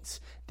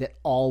points that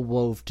all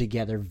wove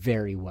together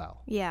very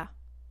well. Yeah,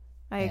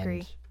 I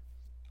agree.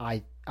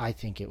 I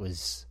think it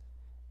was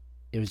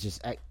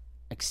just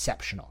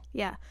exceptional.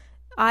 Yeah.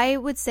 I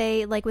would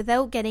say, like,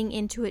 without getting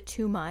into it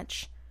too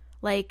much,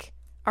 like,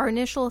 our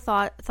initial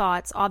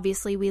thoughts,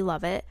 obviously we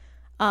love it.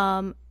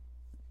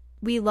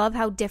 We love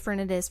how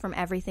different it is from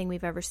everything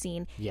we've ever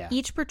seen. Yeah.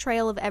 Each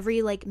portrayal of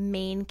every, like,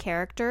 main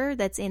character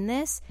that's in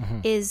this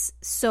is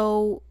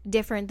so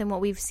different than what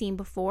we've seen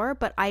before,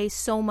 but I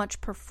so much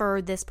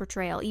prefer this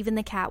portrayal. Even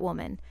the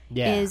Catwoman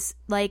is,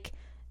 like...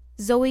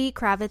 Zoe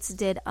Kravitz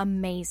did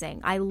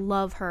amazing. I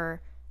love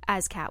her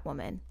as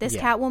Catwoman. This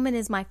Catwoman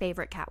is my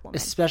favorite Catwoman.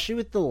 Especially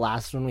with the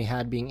last one we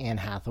had being Anne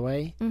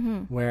Hathaway,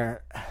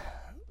 where,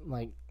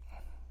 like,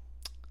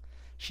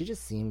 she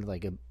just seemed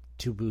like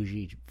too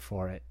bougie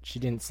for it. She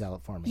didn't sell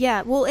it for me.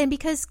 Yeah, well, and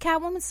because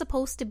Catwoman's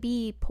supposed to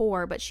be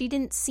poor, but she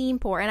didn't seem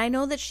poor. And I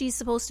know that she's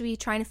supposed to be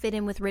trying to fit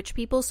in with rich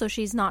people, so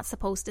she's not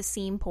supposed to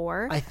seem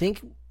poor. I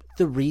think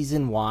the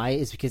reason why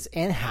is because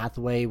Anne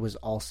Hathaway was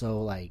also,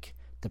 like,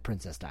 the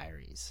Princess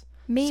Diaries.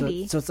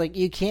 Maybe. So it's like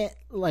you can't,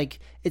 like,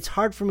 it's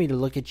hard for me to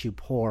look at you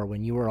poor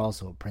when you were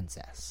also a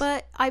princess.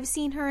 But I've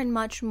seen her in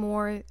much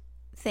more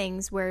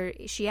things where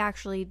she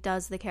actually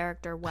does the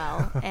character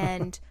well,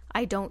 and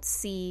I don't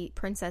see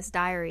Princess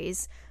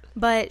Diaries.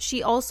 But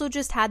she also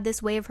just had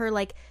this way of her,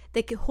 like,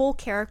 the whole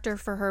character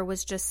for her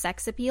was just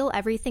sex appeal.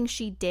 Everything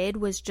she did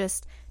was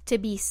just to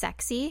be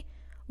sexy.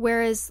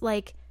 Whereas,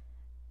 like,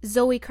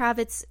 Zoe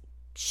Kravitz,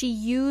 she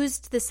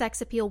used the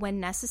sex appeal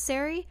when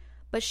necessary,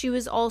 but she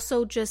was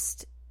also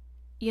just,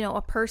 you know,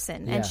 a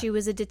person. And she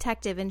was a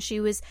detective, and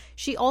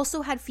she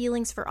also had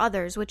feelings for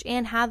others, which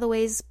Anne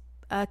Hathaway's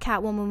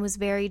Catwoman was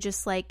very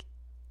just, like,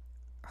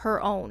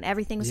 her own.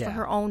 Everything was for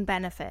her own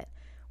benefit.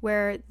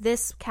 Where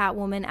this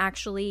Catwoman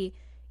actually,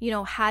 you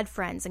know, had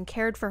friends and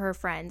cared for her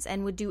friends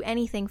and would do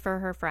anything for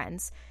her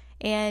friends.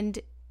 And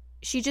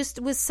she just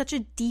was such a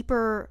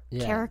deeper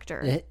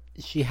character.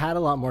 She had a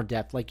lot more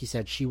depth. Like you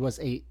said, she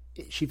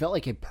felt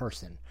like a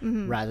person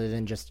rather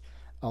than just,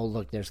 oh,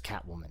 look, there's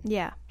Catwoman.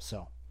 Yeah.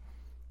 So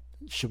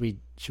should we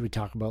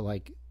talk about,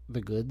 like,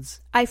 the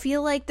goods? I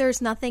feel like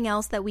there's nothing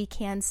else that we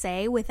can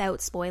say without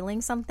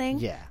spoiling something.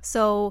 Yeah.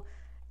 So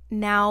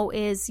now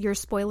is your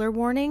spoiler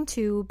warning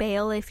to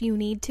bail if you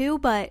need to,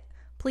 but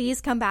please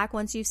come back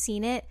once you've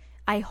seen it.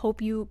 I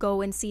hope you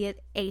go and see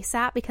it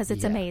ASAP because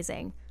it's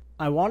amazing.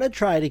 I want to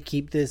try to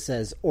keep this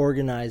as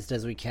organized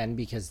as we can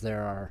because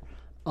there are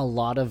a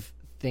lot of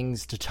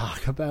things to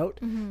talk about.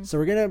 So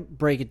we're going to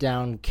break it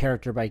down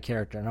character by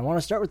character. And I want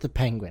to start with the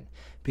Penguin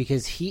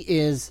because he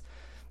is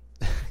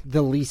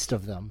the least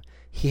of them.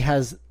 He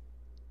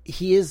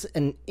is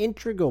an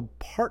integral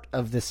part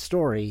of this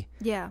story.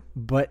 Yeah.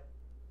 But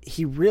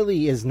he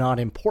really is not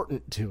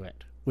important to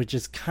it, which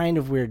is kind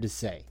of weird to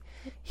say.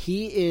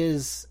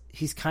 He's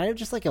kind of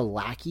just like a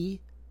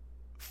lackey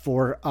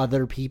for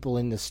other people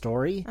in the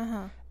story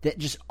that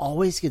just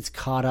always gets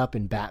caught up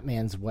in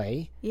Batman's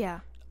way.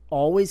 Yeah.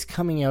 Always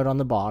coming out on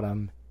the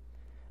bottom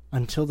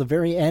until the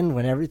very end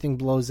when everything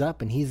blows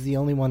up and he's the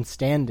only one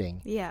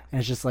standing. Yeah. And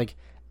it's just like,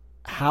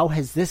 how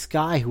has this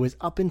guy who has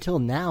up until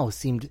now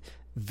seemed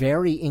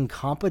very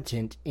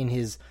incompetent in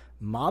his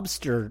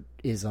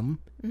mobsterism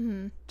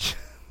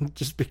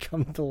just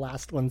become the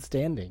last one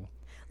standing?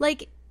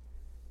 Like,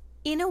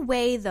 in a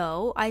way,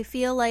 though, I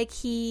feel like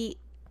he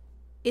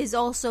is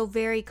also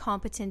very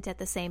competent at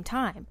the same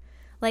time.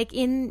 Like,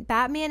 in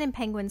Batman and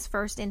Penguin's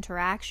first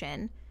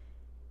interaction,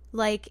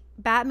 like,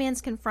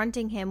 Batman's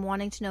confronting him,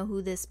 wanting to know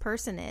who this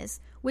person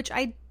is, which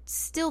I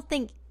still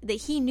think that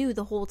he knew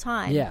the whole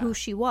time who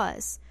she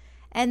was.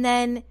 And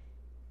then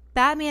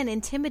Batman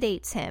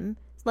intimidates him,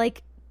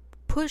 like,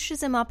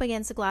 pushes him up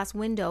against a glass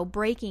window,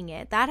 breaking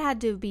it. That had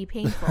to be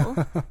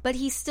painful, but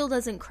he still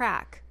doesn't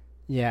crack.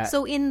 Yeah.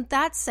 So in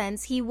that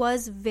sense, he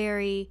was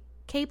very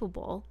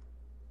capable.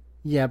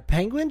 Yeah,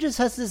 Penguin just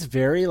has this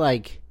very,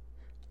 like,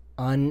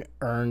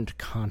 unearned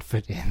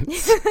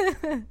confidence.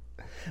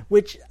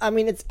 Which, I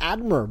mean, it's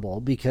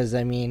admirable because,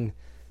 I mean,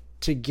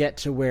 to get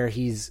to where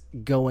he's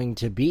going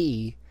to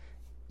be,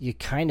 you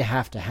kind of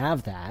have to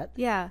have that.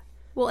 Yeah.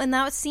 Well, and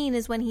that scene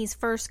is when he's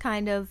first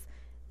kind of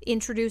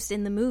introduced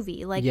in the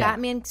movie. Like,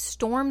 Batman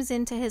storms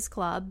into his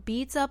club,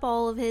 beats up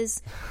all of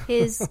his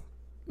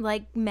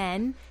like,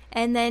 men,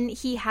 and then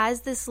he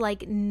has this,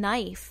 like,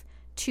 knife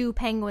to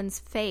Penguin's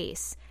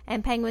face.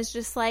 And Penguin's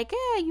just like,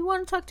 yeah, you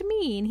want to talk to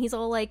me? And he's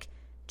all like,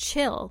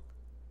 chill.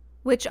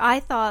 Which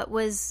I thought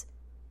was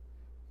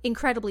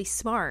incredibly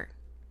smart.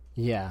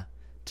 Yeah.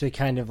 To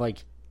kind of,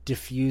 like,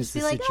 diffuse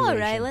the situation. Be like, all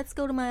right, let's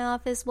go to my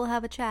office. We'll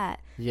have a chat.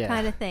 Yeah.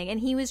 Kind of thing. And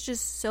he was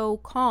just so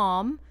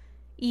calm,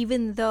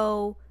 even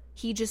though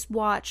he just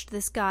watched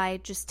this guy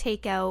just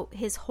take out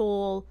his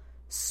whole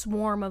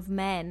swarm of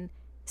men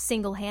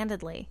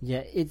single-handedly.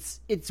 Yeah,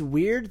 it's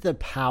weird the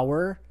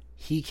power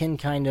he can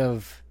kind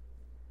of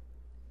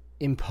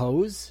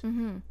impose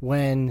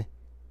when,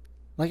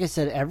 like I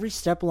said, every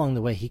step along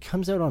the way he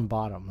comes out on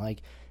bottom.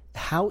 Like,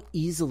 how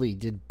easily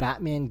did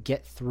Batman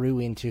get through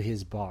into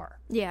his bar?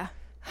 Yeah.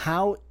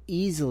 How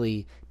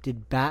easily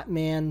did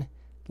Batman,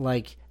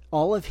 like,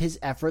 all of his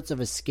efforts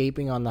of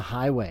escaping on the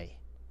highway,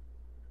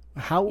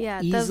 how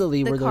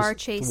easily were those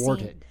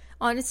thwarted? Scene.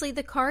 Honestly,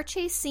 the car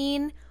chase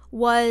scene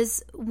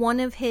was one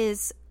of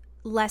his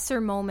lesser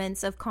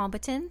moments of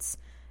competence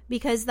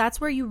because that's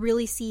where you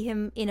really see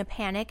him in a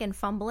panic and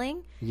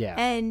fumbling. Yeah.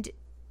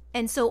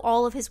 And so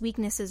all of his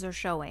weaknesses are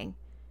showing.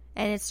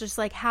 And it's just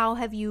like, how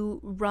have you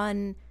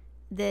run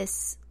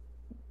this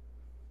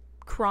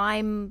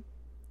crime,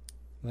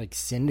 like,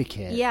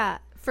 syndicate? Yeah,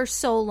 for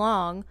so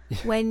long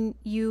when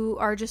you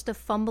are just a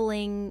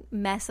fumbling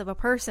mess of a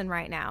person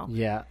right now.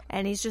 Yeah.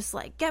 And he's just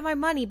like, get my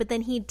money. But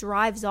then he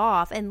drives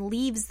off and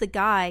leaves the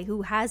guy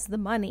who has the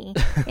money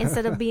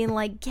instead of being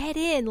like, get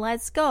in,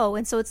 let's go.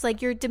 And so it's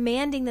like you're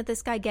demanding that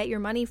this guy get your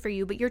money for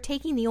you, but you're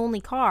taking the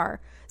only car.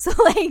 So,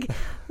 like,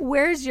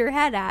 where's your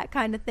head at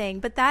kind of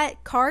thing. But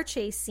that car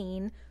chase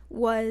scene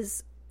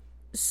was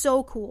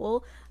so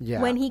cool.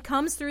 Yeah. When he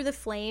comes through the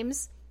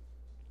flames,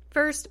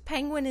 first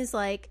Penguin is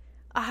like,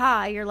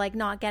 aha, you're, like,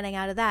 not getting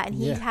out of that. And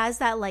he has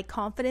that, like,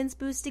 confidence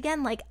boost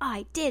again. Like,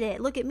 I did it.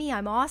 Look at me.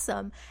 I'm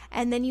awesome.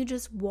 And then you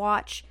just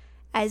watch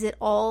as it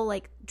all,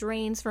 like,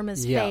 drains from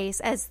his face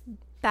as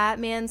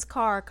Batman's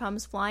car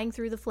comes flying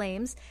through the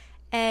flames.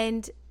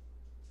 And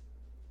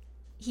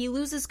he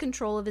loses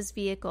control of his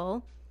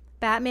vehicle.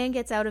 Batman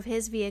gets out of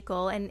his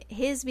vehicle, and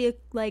his vehicle,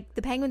 like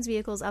the Penguin's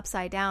vehicle, is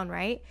upside down,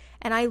 right?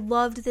 And I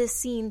loved this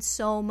scene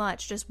so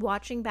much, just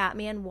watching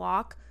Batman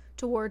walk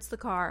towards the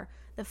car,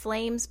 the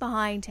flames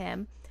behind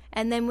him,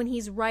 and then when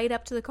he's right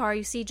up to the car,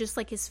 you see just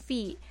like his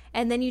feet,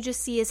 and then you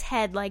just see his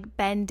head like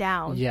bend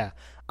down. Yeah,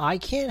 I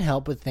can't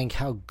help but think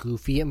how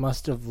goofy it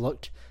must have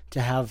looked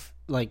to have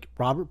like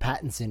Robert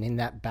Pattinson in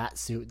that bat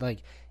suit. Like,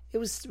 it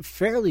was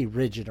fairly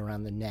rigid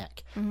around the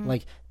neck,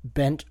 like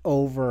bent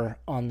over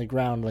on the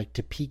ground, like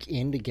to peek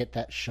in to get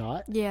that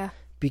shot. Yeah.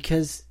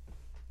 Because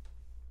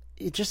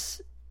it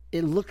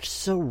looked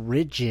so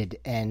rigid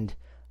and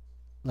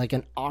like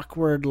an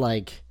awkward,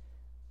 like,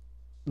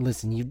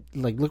 listen, you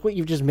like, look what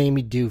you've just made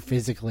me do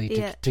physically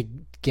to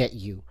get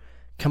you.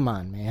 Come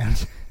on, man.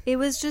 It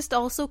was just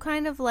also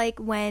kind of like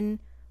when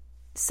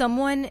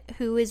someone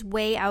who is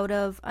way out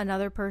of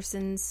another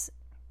person's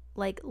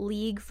like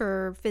league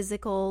for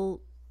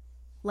physical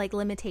like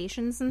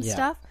limitations and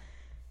stuff,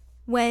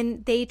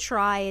 when they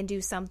try and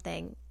do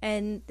something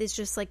and it's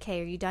just like,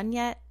 hey, are you done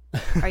yet?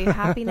 Are you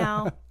happy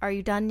now? Are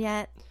you done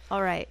yet?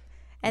 All right.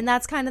 And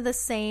that's kind of the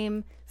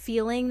same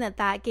feeling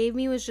that gave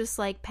me, was just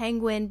like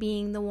Penguin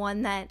being the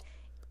one that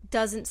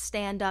doesn't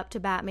stand up to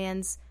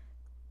Batman's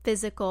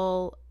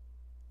physical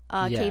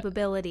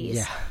capabilities.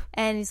 Yeah.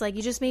 And he's like,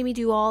 you just made me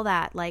do all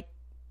that. Like,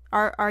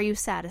 are you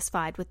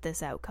satisfied with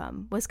this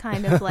outcome? Was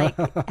kind of like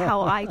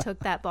how I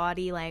took that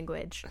body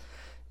language.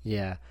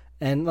 Yeah.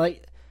 And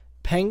like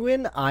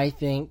Penguin, I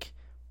think,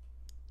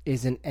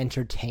 is an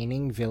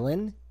entertaining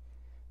villain,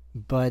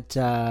 but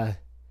I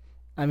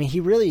mean, he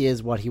really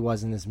is what he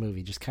was in this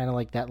movie, just kind of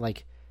like that,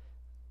 like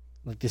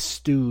the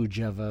stooge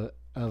of a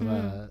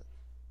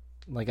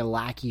like a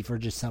lackey for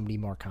just somebody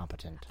more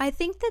competent. I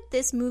think that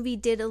this movie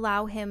did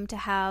allow him to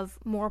have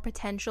more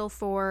potential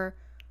for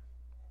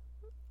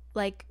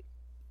like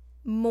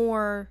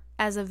more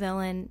as a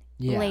villain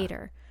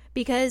later,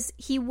 because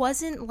he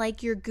wasn't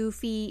like your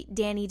goofy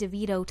Danny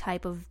DeVito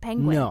type of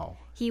Penguin. No,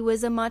 he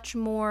was a much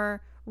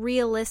more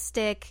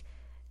realistic,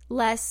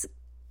 less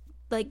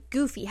like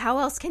goofy. How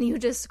else can you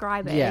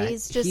describe it? Yeah,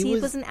 he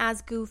wasn't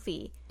as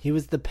goofy. He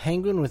was the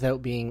Penguin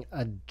without being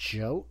a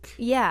joke.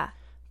 Yeah.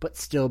 But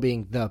still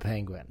being the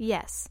Penguin.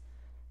 Yes.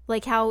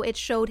 Like how it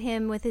showed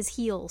him with his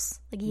heels.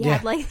 Like he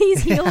had like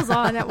these heels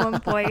on at one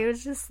point. It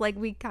was just like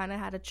we kind of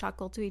had a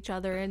chuckle to each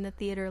other in the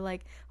theater.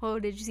 Like, oh,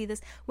 did you see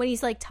this? When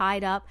he's like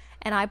tied up,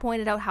 and I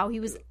pointed out how he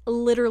was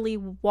literally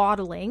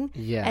waddling.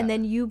 Yeah. And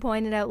then you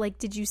pointed out like,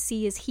 did you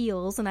see his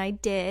heels? And I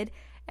did.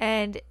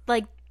 And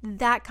like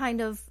that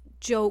kind of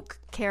joke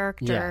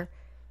character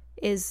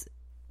is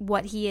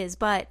what he is.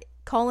 But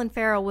Colin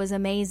Farrell was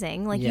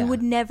amazing. Like you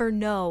would never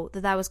know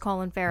that was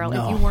Colin Farrell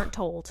if you weren't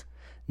told.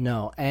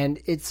 No,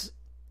 and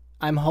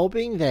I'm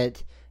hoping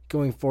that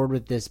going forward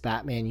with this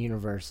Batman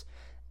universe,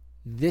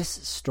 this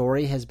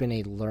story has been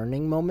a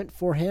learning moment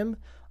for him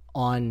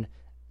on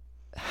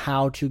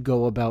how to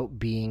go about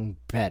being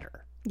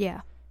better.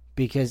 Yeah.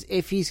 Because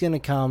if he's going to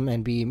come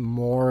and be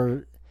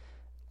more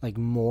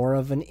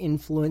of an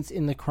influence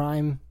in the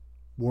crime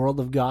world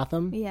of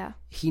Gotham,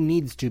 he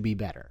needs to be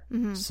better.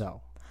 Mm-hmm.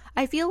 So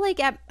I feel like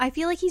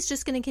he's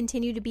just going to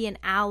continue to be an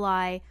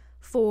ally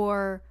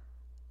for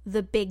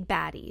the big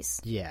baddies.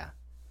 Yeah.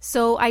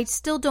 So I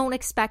still don't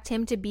expect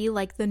him to be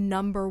like the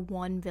number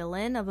one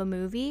villain of a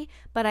movie,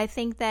 but I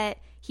think that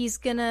he's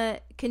going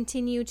to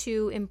continue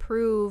to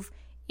improve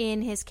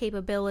in his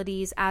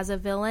capabilities as a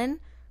villain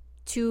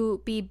to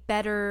be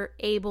better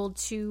able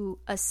to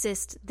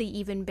assist the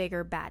even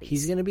bigger baddies.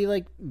 He's going to be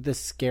like the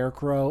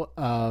Scarecrow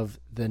of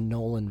the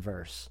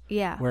Nolanverse.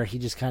 Yeah. Where he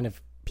just kind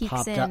of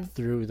popped up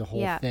through the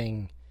whole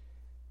thing.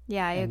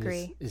 Yeah, I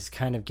agree. Is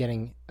kind of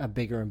getting a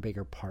bigger and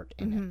bigger part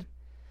in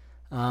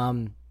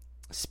it.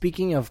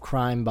 Speaking of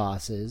crime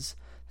bosses,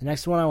 the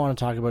next one I want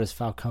to talk about is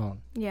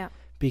Falcone. Yeah.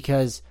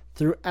 Because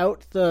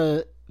throughout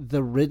the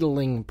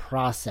riddling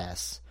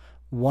process,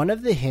 one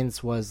of the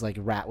hints was like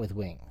rat with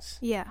wings.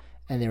 Yeah.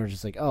 And they were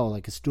just like, oh,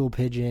 like a stool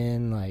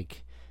pigeon,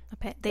 like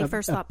they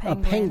first thought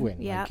penguin. A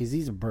penguin, yeah, because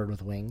he's a bird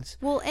with wings.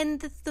 Well,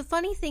 and the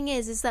funny thing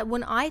is that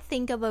when I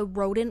think of a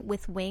rodent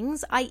with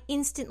wings, I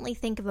instantly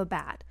think of a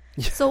bat.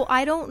 So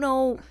I don't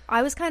know.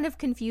 I was kind of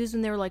confused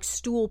when they were like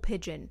stool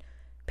pigeon,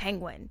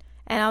 penguin.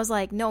 And I was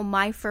like, no,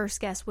 my first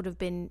guess would have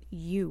been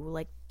you,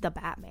 like the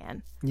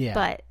Batman. Yeah.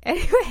 But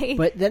anyway.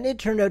 But then it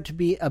turned out to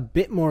be a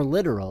bit more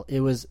literal.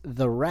 It was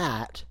the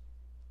rat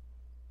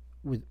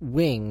with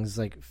wings,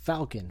 like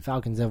falcon.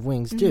 Falcons have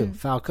wings too. Mm-hmm.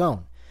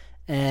 Falcone.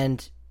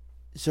 And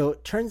so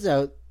it turns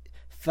out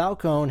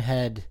Falcone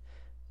had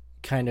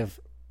kind of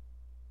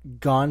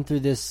gone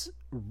through this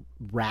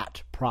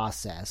rat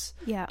process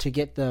to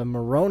get the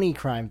Maroni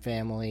crime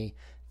family,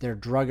 their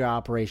drug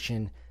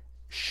operation,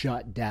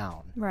 shut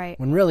down. Right.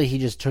 When really he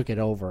just took it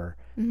over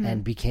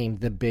and became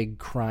the big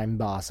crime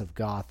boss of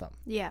Gotham.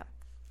 Yeah.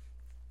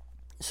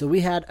 So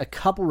we had a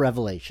couple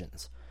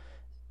revelations.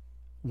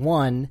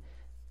 One,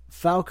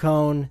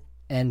 Falcone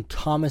and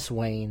Thomas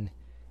Wayne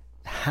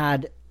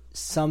had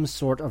some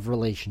sort of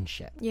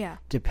relationship. Yeah.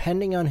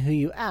 Depending on who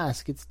you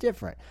ask, it's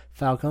different.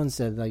 Falcone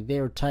said, like,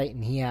 they were tight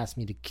and he asked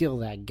me to kill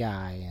that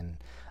guy and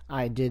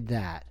I did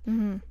that.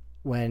 Mm-hmm.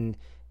 When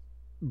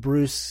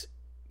Bruce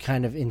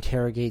kind of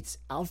interrogates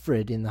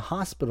Alfred in the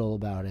hospital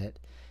about it,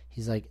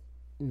 he's like,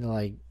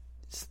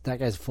 that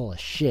guy's full of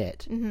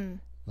shit. Mm-hmm.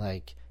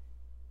 Like,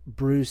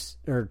 Bruce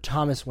or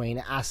Thomas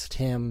Wayne asked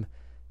him,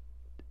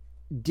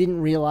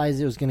 didn't realize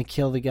it was going to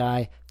kill the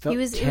guy. Felt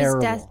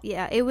terrible.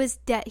 It was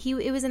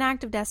an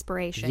act of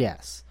desperation.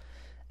 Yes.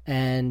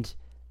 And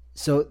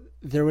so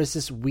there was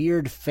this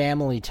weird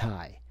family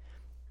tie.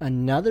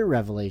 Another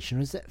revelation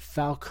was that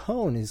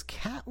Falcone is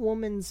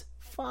Catwoman's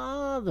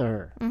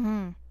father.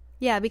 Mm-hmm.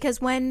 Yeah, because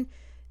when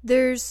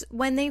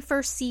they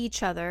first see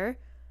each other,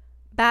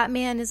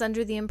 Batman is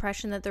under the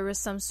impression that there was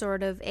some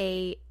sort of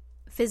a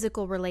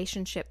physical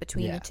relationship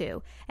between the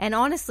two. And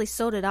honestly,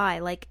 so did I.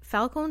 Like,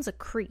 Falcone's a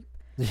creep.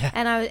 Yeah.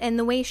 And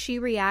the way she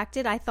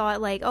reacted, I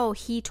thought, like, oh,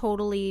 he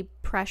totally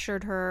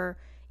pressured her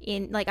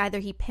in, like, either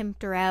he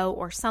pimped her out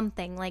or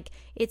something. Like,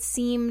 it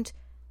seemed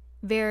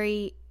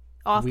very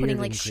off-putting.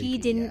 Like, she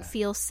didn't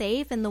feel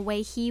safe, and the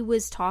way he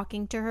was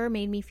talking to her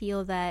made me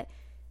feel that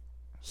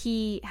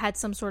he had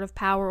some sort of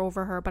power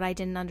over her, but I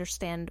didn't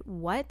understand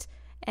what.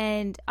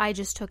 And I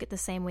just took it the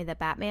same way that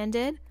Batman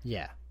did.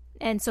 Yeah.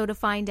 And so to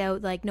find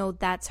out, like, no,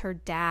 that's her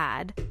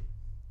dad,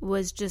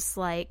 was just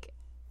like,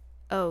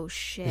 oh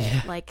shit.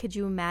 Yeah. Like, could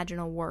you imagine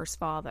a worse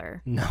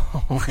father? No.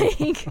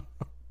 Like,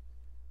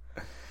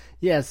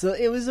 yeah, so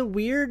it was a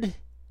weird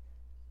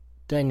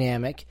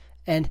dynamic,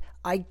 and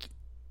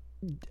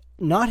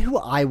not who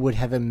I would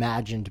have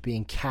imagined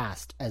being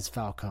cast as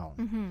Falcone.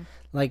 Mm-hmm.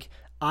 Like,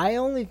 I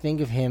only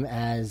think of him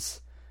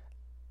as,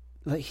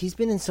 like, he's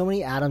been in so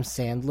many Adam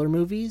Sandler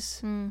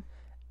movies,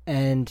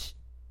 and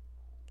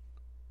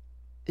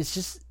it's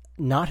just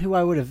not who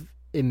I would have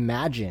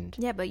imagined.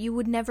 Yeah, but you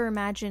would never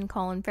imagine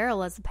Colin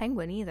Farrell as the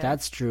Penguin either.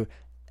 That's true.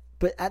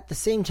 But at the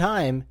same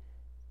time,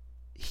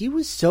 he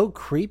was so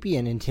creepy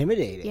and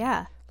intimidating.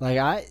 Yeah.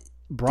 Like,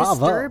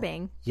 bravo.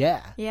 Disturbing.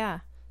 Yeah. Yeah.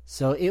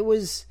 So it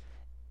was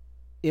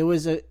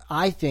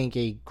I think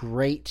a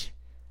great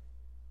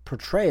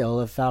portrayal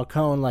of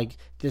Falcone, like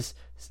this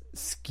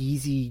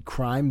skeezy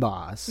crime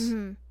boss.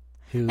 Mm-hmm.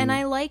 Who, and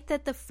I like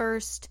that the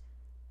first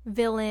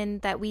villain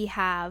that we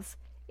have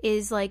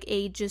is like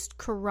a just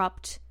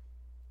corrupt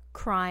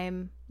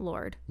crime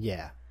lord.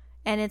 Yeah.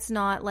 And it's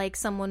not like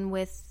someone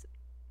with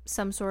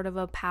some sort of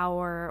a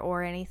power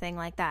or anything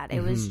like that.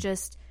 It was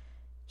just,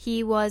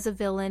 he was a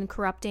villain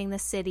corrupting the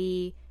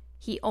city.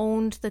 He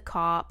owned the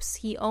cops.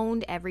 He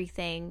owned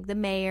everything. The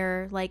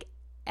mayor, like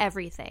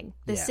everything.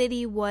 The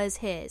city was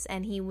his,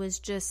 and he was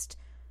just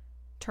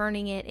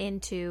turning it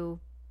into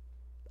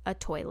a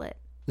toilet.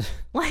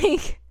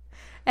 Like,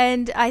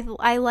 and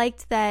I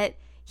liked that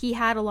he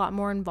had a lot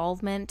more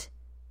involvement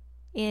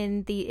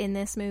in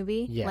this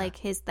movie,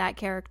 like that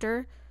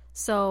character.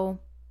 So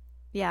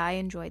yeah, I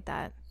enjoyed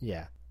that.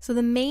 Yeah. So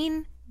the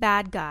main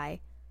bad guy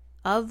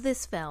of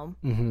this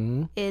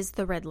film is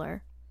the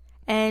Riddler,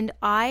 and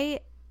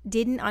I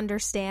didn't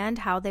understand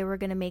how they were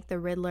going to make the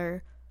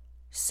Riddler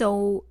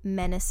so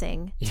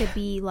menacing to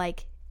be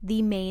like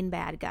the main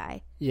bad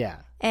guy. Yeah.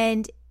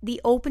 And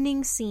the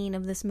opening scene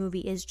of this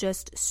movie is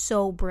just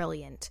so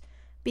brilliant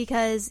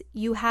because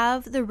you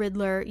have the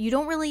Riddler. You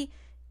don't really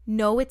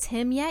know it's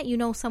him yet. You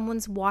know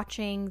someone's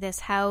watching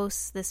this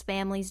house, this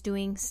family's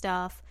doing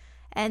stuff,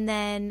 and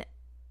then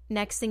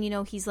next thing you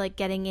know, he's like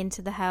getting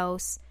into the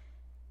house,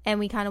 and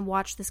we kind of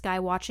watch this guy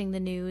watching the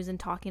news and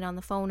talking on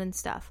the phone and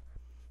stuff.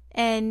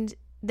 And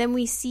then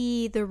we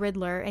see the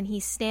Riddler, and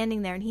he's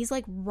standing there, and he's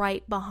like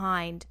right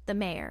behind the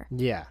mayor.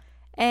 Yeah.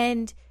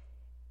 And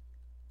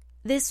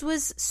this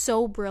was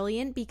so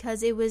brilliant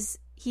because it was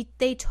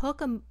they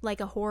took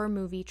a horror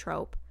movie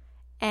trope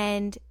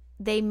and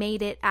they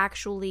made it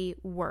actually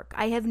work.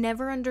 I have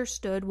never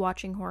understood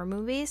watching horror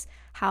movies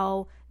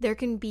how there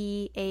can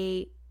be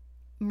a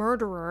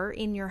murderer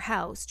in your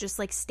house just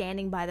like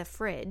standing by the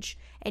fridge,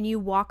 and you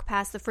walk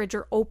past the fridge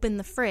or open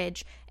the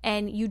fridge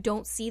and you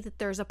don't see that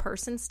there's a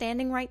person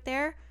standing right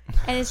there,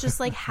 and it's just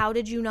like, how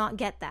did you not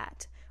get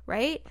that,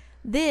 right?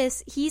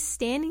 He's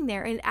standing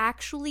there, and it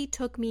actually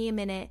took me a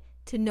minute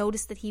to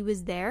notice that he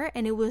was there,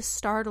 and it was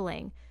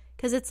startling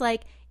because it's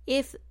like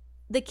if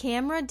the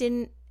camera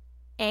didn't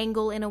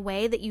angle in a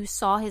way that you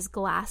saw his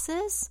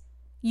glasses,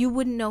 you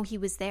wouldn't know he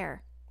was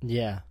there.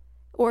 Yeah.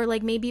 Or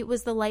like maybe it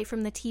was the light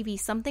from the TV,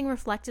 something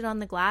reflected on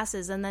the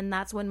glasses, and then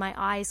that's when my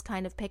eyes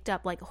kind of picked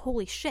up like,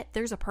 holy shit,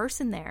 there's a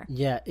person there.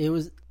 Yeah, it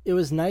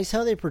was nice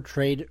how they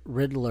portrayed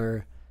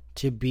Riddler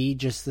to be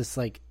just this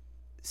like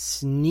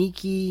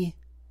sneaky,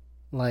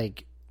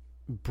 like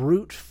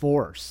brute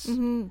force.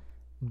 Mm-hmm.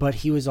 But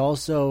he was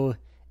also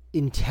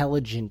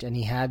intelligent, and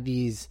he had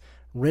these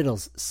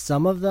riddles.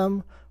 Some of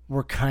them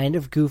were kind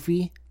of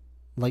goofy,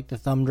 like the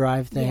thumb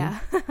drive thing. Yeah.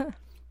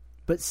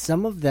 But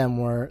some of them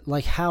were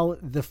like how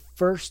the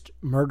first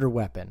murder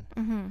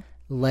weapon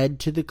led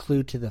to the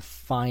clue to the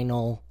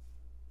final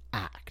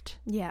act.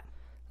 Yeah.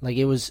 Like,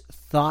 it was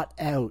thought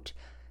out.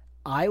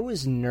 I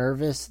was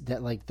nervous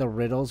that, like, the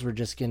riddles were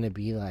just going to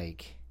be,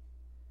 like,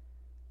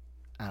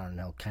 I don't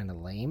know, kind of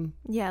lame.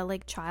 Yeah,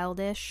 like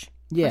childish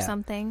Yeah. or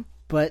something.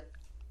 But,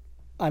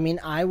 I mean,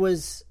 I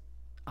was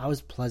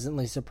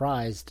pleasantly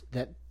surprised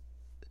that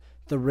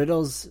the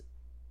riddles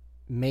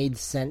made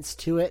sense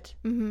to it.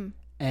 Mm-hmm.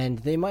 And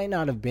they might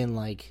not have been,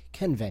 like,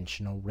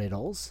 conventional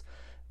riddles,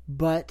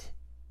 but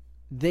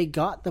they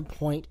got the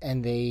point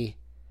and they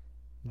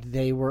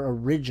were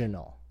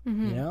original, you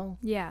know?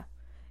 Yeah.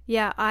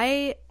 Yeah,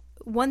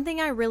 one thing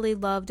I really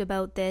loved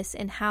about this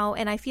and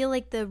I feel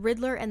like the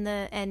Riddler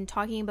and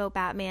talking about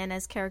Batman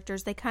as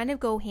characters, they kind of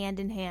go hand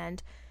in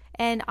hand.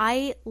 And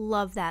I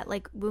love that.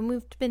 Like, when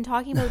we've been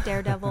talking about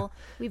Daredevil,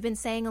 we've been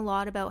saying a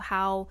lot about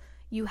how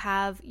you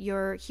have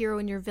your hero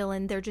and your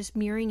villain, they're just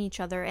mirroring each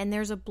other, and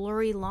there's a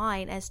blurry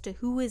line as to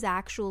who is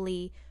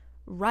actually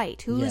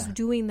right, who is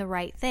doing the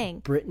right thing.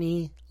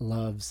 Brittany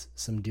loves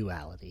some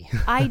duality.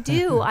 I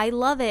do. I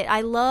love it.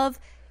 I love,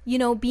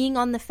 being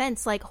on the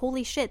fence, like,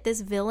 holy shit,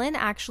 this villain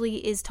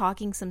actually is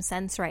talking some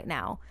sense right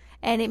now.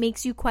 And it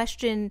makes you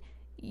question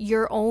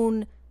your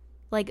own,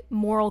 like,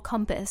 moral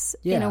compass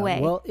in a way.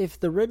 Well, if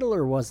the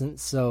Riddler wasn't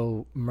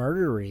so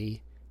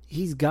murdery,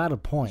 he's got a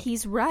point.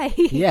 He's right.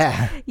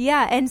 Yeah.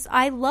 Yeah, and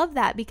I love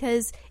that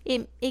because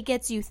it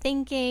gets you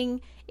thinking,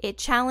 it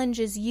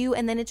challenges you,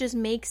 and then it just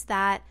makes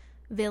that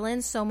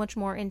villain so much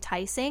more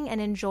enticing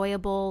and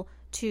enjoyable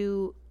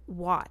to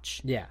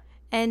watch. Yeah.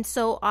 And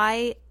so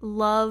I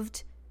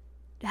loved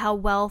how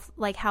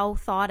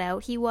thought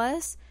out he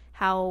was,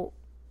 how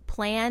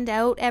planned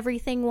out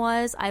everything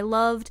was. I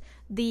loved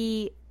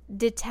the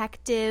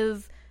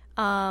detective,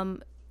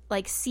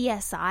 like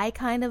CSI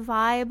kind of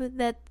vibe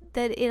that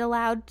it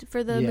allowed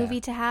for the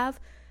movie to have.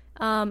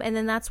 And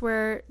then that's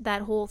where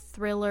that whole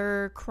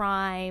thriller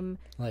crime,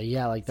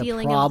 like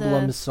the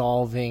problem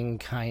solving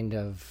kind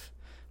of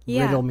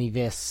riddle me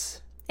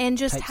this, and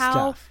just how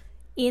stuff.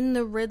 In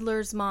the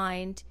Riddler's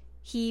mind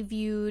he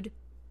viewed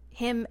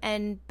him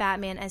and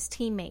Batman as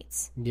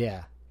teammates.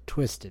 Yeah,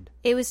 twisted.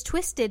 It was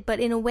twisted, but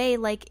in a way,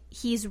 like,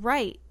 he's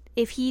right.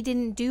 If he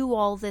didn't do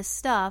all this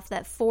stuff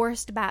that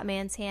forced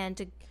Batman's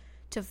hand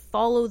to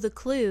follow the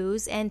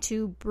clues and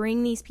to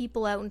bring these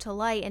people out into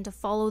light and to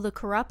follow the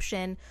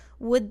corruption,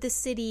 would the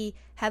city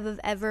have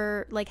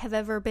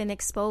ever been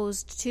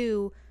exposed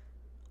to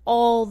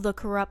all the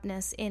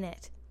corruptness in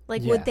it?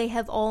 Like, would they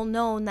have all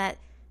known that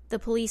the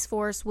police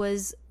force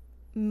was,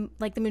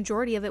 like, the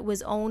majority of it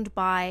was owned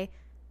by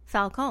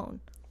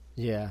Falcone?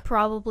 Yeah.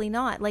 Probably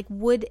not. Like,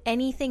 would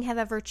anything have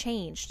ever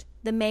changed?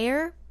 The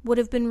mayor would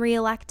have been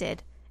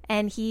reelected,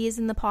 and he is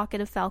in the pocket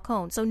of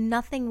Falcone. So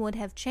nothing would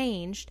have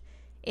changed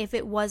if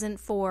it wasn't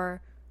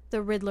for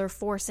the Riddler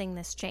forcing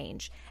this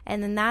change.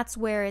 And then that's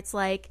where it's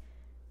like,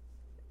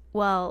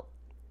 well,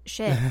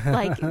 shit.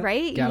 Like,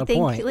 right? Got you a think,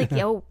 point. like,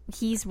 yo,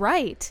 he's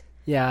right.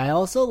 Yeah, I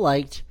also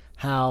liked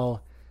how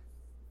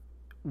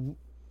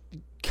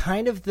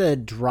kind of the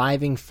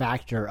driving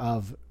factor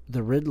of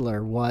the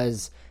Riddler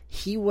was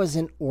he was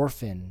an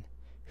orphan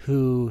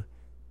who,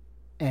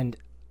 and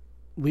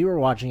we were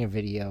watching a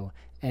video,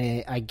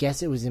 and I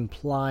guess it was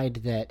implied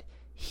that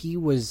he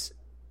was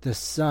the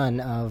son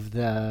of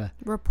the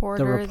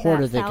reporter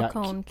that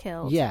Falcone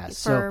killed. Yeah,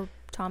 for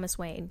Thomas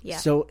Wayne. Yeah.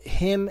 So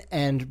him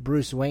and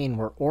Bruce Wayne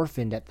were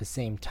orphaned at the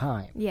same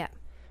time. Yeah.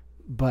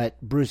 But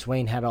Bruce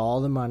Wayne had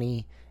all the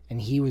money, and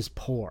he was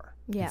poor.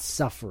 Yeah. And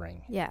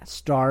suffering. Yeah.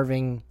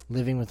 Starving,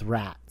 living with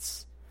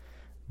rats.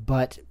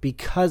 But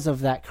because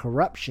of that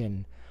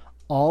corruption,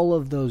 all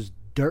of those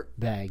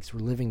dirtbags were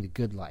living the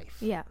good life.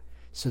 Yeah.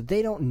 So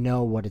they don't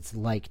know what it's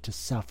like to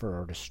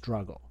suffer or to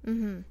struggle.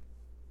 Mm-hmm.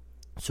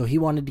 So he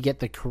wanted to get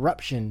the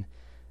corruption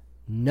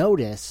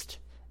noticed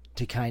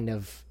to kind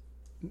of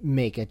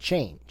make a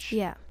change.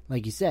 Yeah.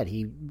 Like you said,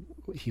 he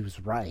was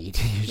right.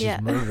 He was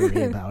just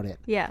murdery about it.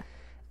 Yeah.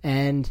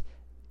 And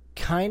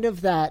kind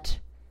of that,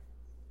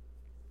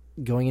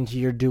 going into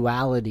your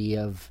duality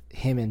of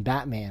him and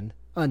Batman,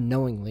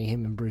 unknowingly,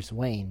 him and Bruce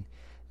Wayne,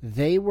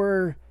 they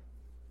were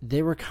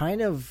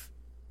kind of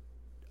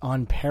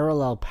on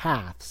parallel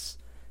paths,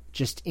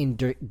 just in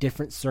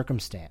different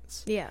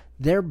circumstance. Yeah.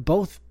 They're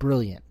both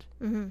brilliant.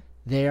 Mm-hmm.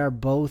 They are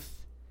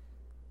both,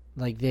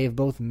 like, they've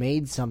both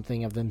made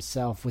something of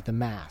themselves with a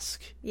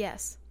mask.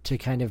 Yes. To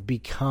kind of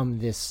become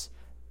this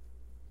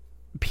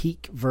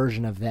peak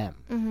version of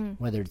them,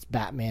 whether it's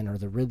Batman or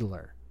the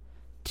Riddler,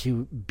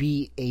 to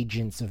be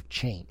agents of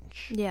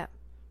change. Yeah.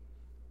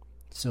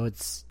 So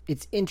it's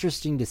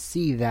interesting to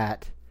see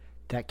that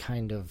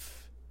kind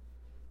of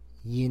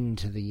yin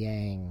to the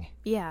yang.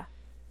 Yeah.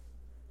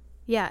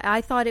 Yeah,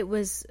 I thought it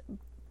was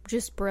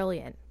just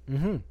brilliant.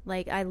 Mm-hmm.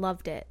 Like, I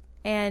loved it.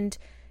 And,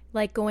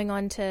 like, going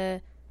on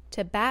to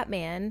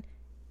Batman,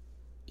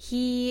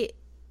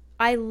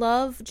 I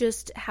love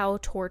just how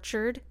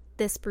tortured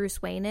this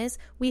Bruce Wayne is.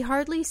 We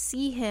hardly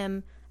see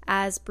him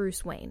as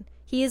Bruce Wayne.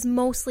 He is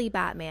mostly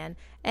Batman.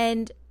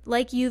 And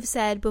like you've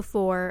said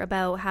before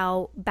about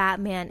how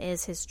Batman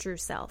is his true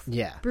self.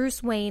 Yeah.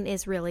 Bruce Wayne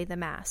is really the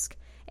mask.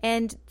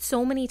 And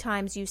so many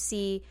times you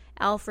see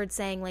Alfred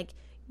saying, like,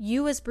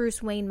 you as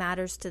Bruce Wayne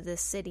matters to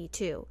this city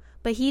too.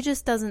 But he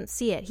just doesn't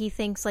see it. He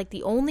thinks like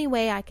the only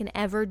way I can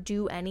ever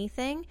do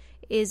anything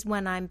is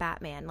when I'm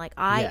Batman. Like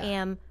I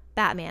am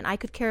Batman. I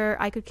could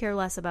care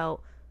less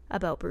about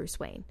Bruce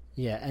Wayne.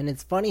 Yeah, and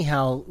it's funny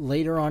how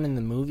later on in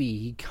the movie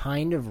he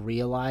kind of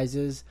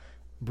realizes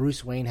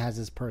Bruce Wayne has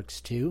his perks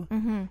too,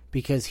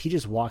 because he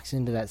just walks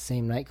into that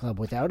same nightclub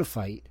without a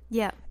fight,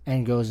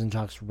 and goes and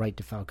talks right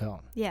to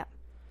Falcone. Yeah,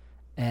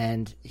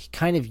 and he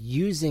kind of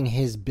using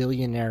his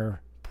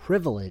billionaire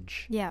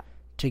privilege,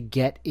 to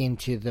get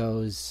into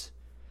those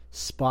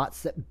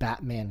spots that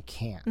Batman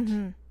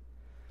can't.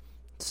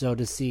 So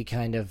to see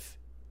kind of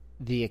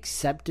the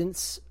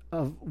acceptance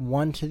of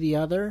one to the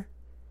other.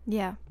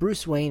 Yeah.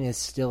 Bruce Wayne is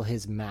still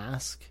his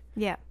mask.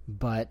 Yeah.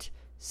 But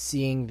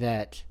seeing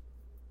that,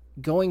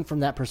 going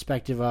from that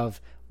perspective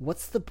of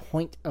what's the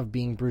point of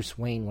being Bruce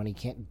Wayne when he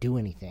can't do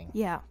anything?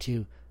 Yeah.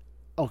 To,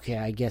 okay,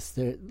 I guess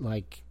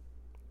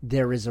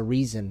there is a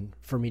reason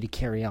for me to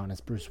carry on as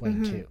Bruce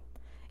Wayne too.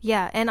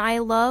 Yeah, and I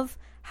love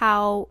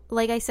how,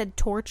 like I said,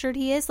 tortured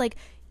he is. Like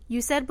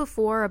you said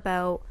before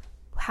about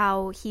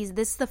how this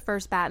is the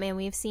first Batman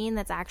we've seen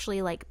that's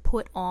actually like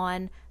put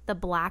on the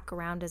black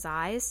around his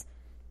eyes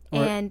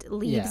and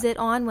leaves it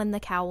on when the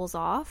cowl's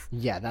off.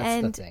 Yeah,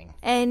 that's the thing.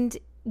 And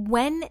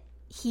when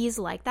he's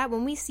like that,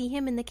 when we see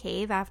him in the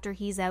cave after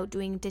he's out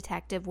doing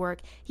detective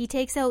work, he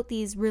takes out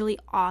these really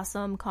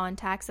awesome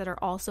contacts that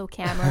are also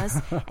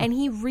cameras and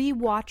he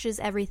re-watches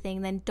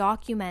everything, then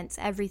documents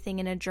everything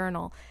in a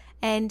journal.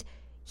 And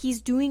he's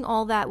doing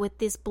all that with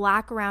this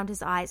black around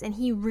his eyes, and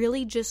he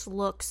really just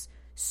looks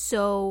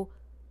so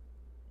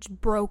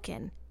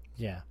broken.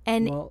 Yeah.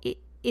 And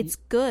it's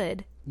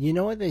good. You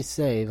know what they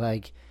say,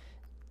 like,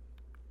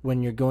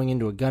 when you're going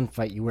into a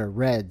gunfight, you wear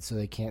red so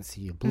they can't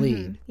see you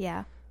bleed.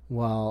 Yeah.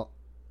 Well,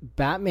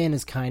 Batman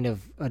has kind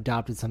of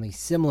adopted something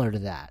similar to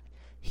that.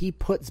 He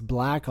puts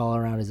black all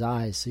around his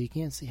eyes so you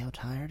can't see how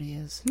tired he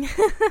is.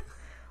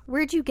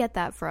 Where'd you get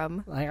that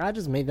from? I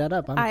just made that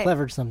up. I'm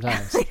clever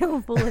sometimes. I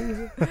don't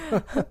believe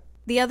you.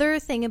 The other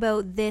thing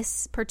about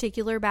this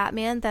particular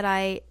Batman that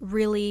I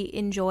really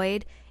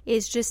enjoyed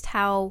is just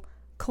how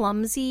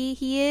clumsy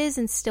he is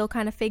and still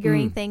kind of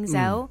figuring things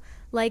out.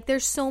 Like,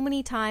 there's so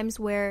many times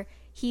where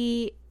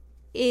he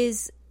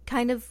is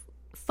kind of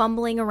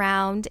fumbling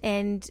around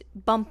and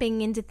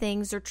bumping into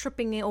things or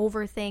tripping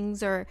over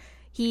things, or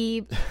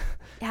he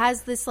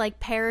has this like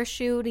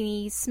parachute and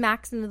he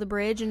smacks into the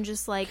bridge and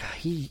just like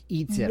he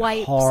eats it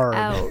wipes hard.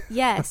 out.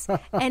 Yes.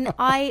 And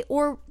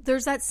or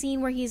there's that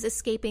scene where he's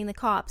escaping the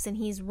cops and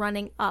he's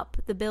running up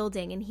the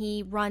building and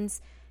he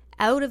runs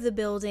out of the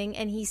building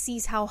and he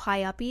sees how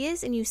high up he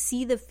is, and you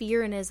see the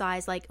fear in his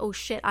eyes, like, oh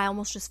shit, I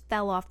almost just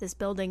fell off this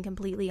building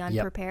completely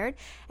unprepared.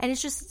 And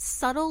it's just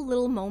subtle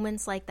little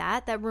moments like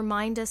that that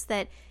remind us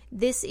that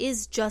this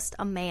is just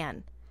a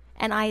man.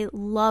 And I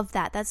love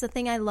that. That's the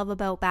thing I love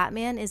about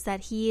Batman, is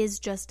that he is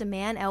just a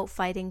man out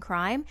fighting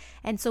crime.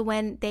 And so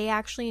when they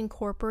actually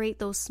incorporate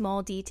those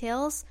small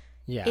details,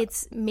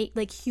 it's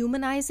like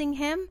humanizing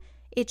him.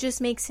 It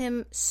just makes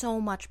him so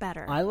much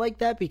better. I like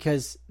that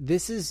because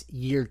this is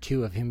year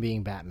 2 of him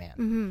being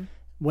Batman.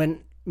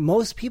 When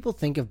most people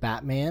think of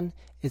Batman,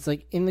 it's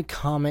like in the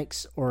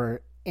comics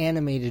or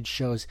animated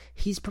shows,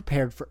 he's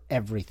prepared for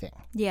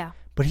everything. Yeah.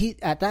 But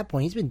at that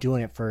point, he's been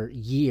doing it for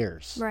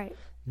years. Right.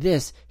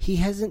 He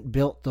hasn't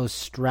built those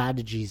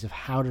strategies of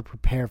how to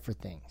prepare for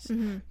things.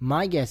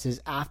 My guess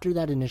is after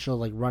that initial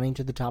like running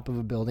to the top of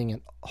a building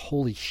and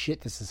holy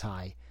shit, this is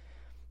high,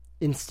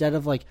 instead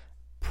of like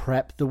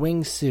prep the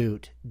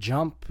wingsuit,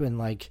 jump and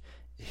like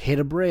hit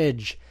a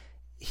bridge,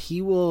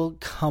 he will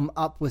come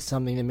up with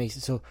something that makes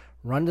it so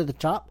run to the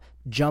top,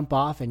 jump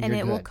off, and you're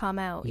it good. will come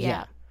out.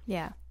 Yeah.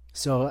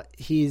 So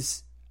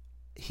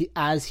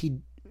as he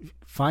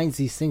finds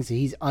these things that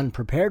he's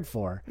unprepared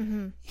for,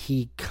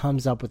 he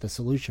comes up with a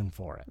solution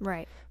for it.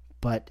 Right.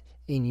 But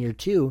in year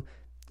 2,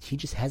 he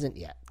just hasn't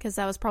yet. Because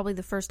that was probably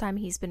the first time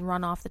he's been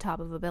run off the top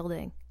of a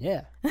building.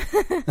 Yeah.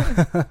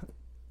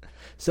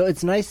 So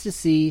it's nice to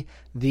see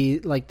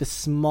the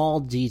small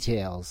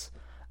details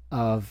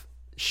of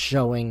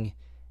showing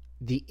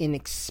the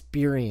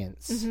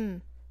inexperience,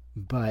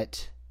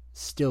 but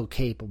still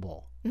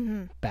capable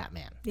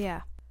Batman.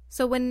 Yeah.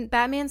 So when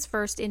Batman's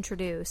first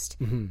introduced,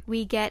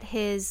 we get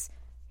his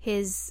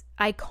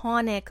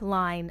iconic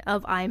line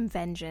of "I'm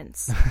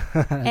vengeance,"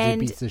 and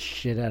he beats the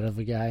shit out of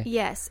a guy.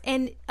 Yes,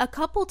 and a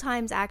couple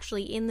times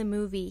actually in the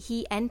movie,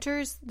 he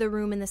enters the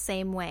room in the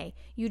same way.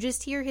 You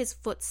just hear his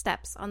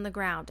footsteps on the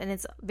ground, and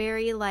it's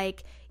very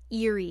like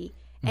eerie.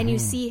 And you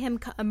see him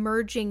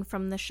emerging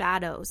from the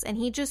shadows, and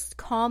he just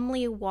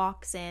calmly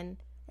walks in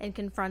and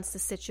confronts the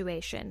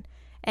situation,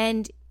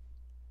 and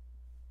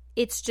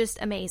it's just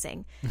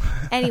amazing.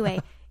 Anyway,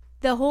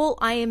 the whole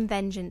 "I am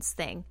vengeance"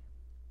 thing.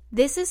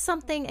 This is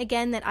something,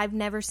 again, that I've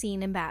never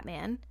seen in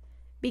Batman,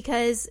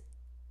 because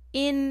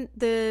in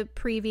the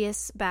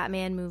previous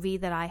Batman movie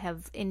that I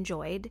have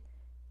enjoyed,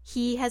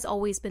 he has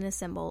always been a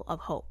symbol of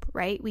hope,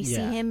 right? We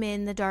see him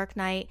in The Dark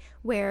Knight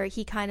where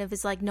he kind of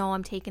is like, no,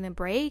 I'm taking a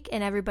break,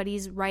 and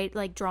everybody's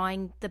like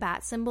drawing the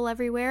bat symbol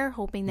everywhere,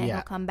 hoping that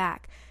he'll come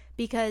back.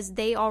 because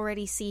they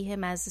already see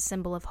him as a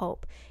symbol of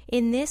hope.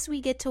 In this,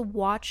 we get to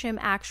watch him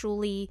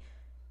actually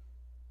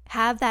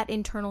have that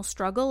internal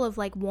struggle of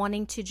like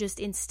wanting to just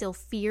instill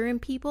fear in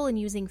people and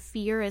using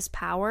fear as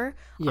power.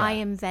 Yeah. I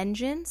am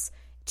vengeance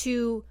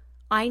to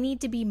I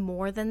need to be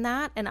more than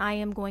that, and I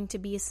am going to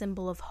be a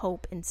symbol of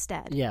hope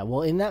instead. Yeah,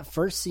 well, in that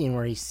first scene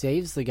where he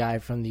saves the guy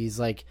from these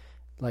like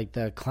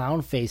the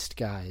clown-faced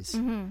guys,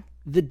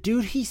 the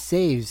dude he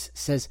saves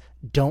says,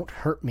 "Don't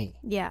hurt me."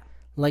 Yeah.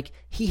 Like,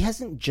 he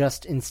hasn't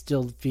just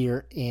instilled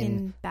fear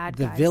in bad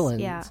the guys.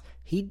 villains. Yeah.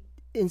 He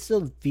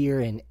instilled fear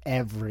in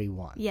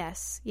everyone.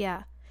 Yes,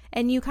 yeah.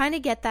 And you kind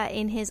of get that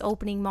in his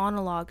opening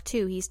monologue,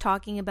 too. He's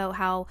talking about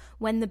how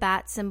when the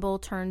bat symbol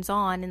turns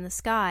on in the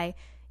sky,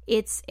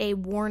 it's a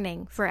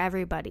warning for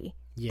everybody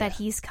that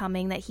he's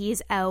coming, that he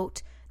is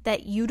out,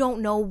 that you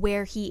don't know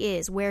where he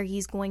is, where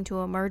he's going to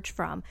emerge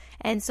from.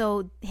 And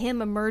so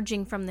him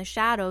emerging from the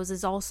shadows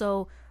is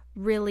also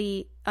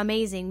really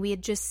amazing. We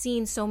had just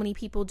seen so many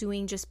people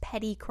doing just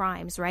petty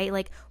crimes, right?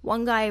 Like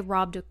one guy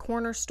robbed a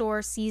corner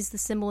store, sees the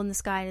symbol in the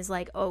sky and is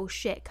like, oh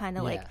shit, kind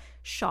of like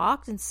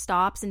shocked and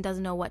stops and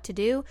doesn't know what to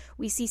do.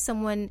 We see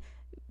someone,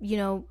 you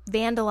know,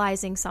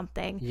 vandalizing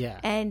something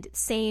and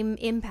same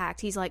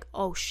impact. He's like,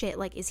 oh shit,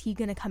 like is he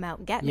gonna come out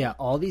and get me? Yeah,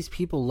 all these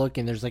people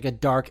looking, there's like a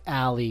dark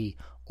alley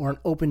or an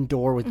open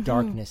door with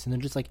darkness, and they're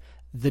just like,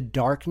 the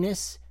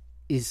darkness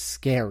is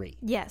scary.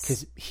 Yes.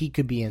 Because he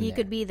could be in there. He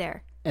could be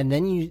there. And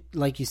then you,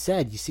 like you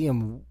said, you see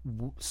him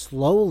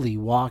slowly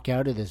walk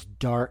out of this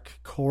dark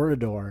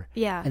corridor.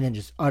 Yeah. And then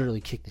just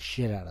utterly kick the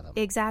shit out of them.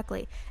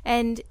 Exactly.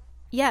 And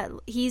yeah,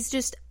 he's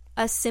just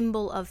a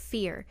symbol of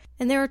fear.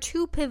 And there are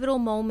two pivotal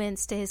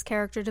moments to his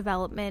character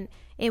development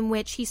in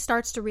which he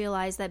starts to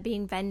realize that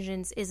being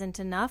vengeance isn't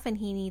enough and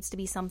he needs to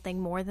be something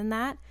more than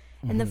that.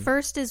 And the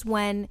first is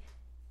when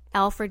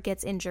Alfred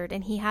gets injured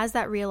and he has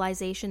that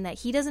realization that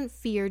he doesn't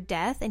fear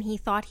death, and he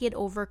thought he had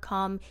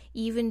overcome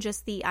even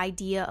just the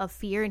idea of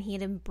fear and he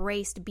had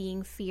embraced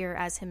being fear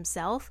as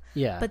himself.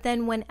 Yeah. But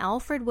then when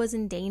Alfred was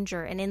in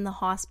danger and in the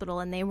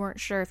hospital and they weren't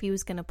sure if he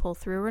was going to pull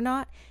through or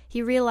not,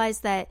 he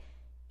realized that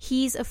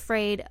he's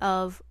afraid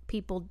of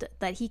people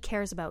that he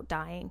cares about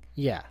dying.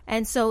 Yeah.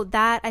 And so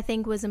that I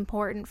think was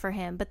important for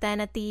him. But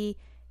then at the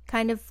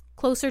kind of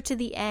closer to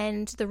the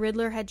end, the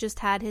Riddler had just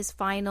had his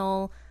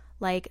final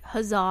like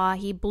huzzah,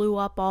 he blew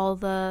up all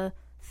the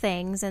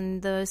things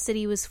and the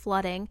city was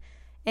flooding,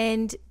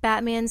 and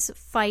Batman's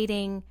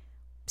fighting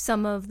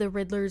some of the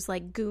Riddler's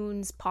like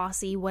goons,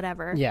 posse,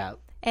 whatever. Yeah.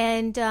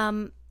 And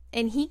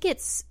he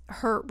gets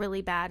hurt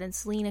really bad, and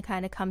Selina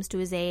kind of comes to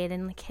his aid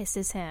and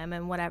kisses him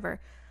and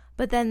whatever.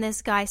 But then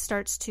this guy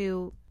starts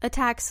to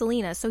attack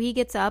Selina, so he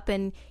gets up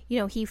and, you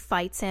know, he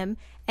fights him,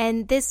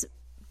 and this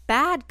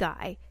bad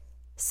guy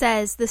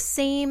says the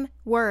same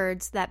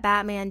words that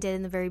Batman did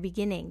in the very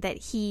beginning, that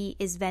he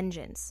is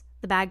vengeance.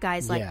 The bad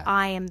guy's like,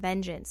 I am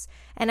vengeance.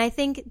 And I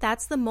think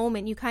that's the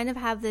moment you kind of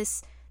have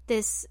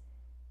this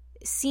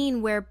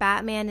scene where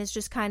Batman is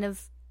just kind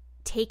of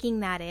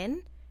taking that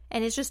in,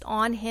 and it's just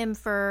on him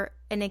for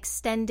an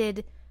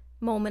extended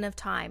moment of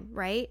time,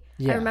 right?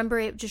 I remember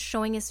it just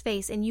showing his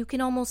face, and you can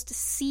almost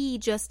see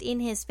just in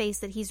his face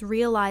that he's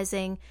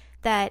realizing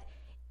that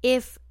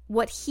if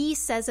what he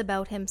says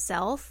about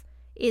himself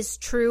is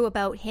true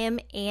about him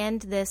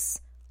and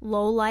this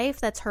lowlife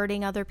that's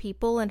hurting other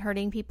people and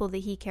hurting people that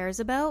he cares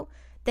about,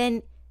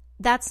 then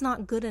that's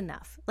not good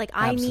enough. Like,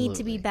 I need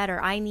to be better.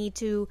 I need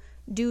to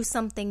do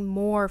something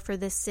more for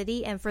this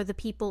city and for the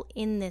people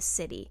in this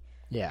city.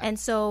 Yeah. And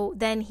so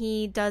then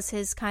he does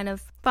his kind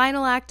of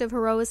final act of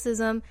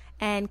heroicism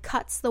and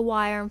cuts the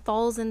wire and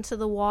falls into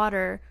the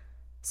water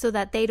so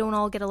that they don't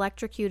all get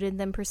electrocuted, and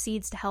then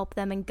proceeds to help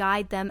them and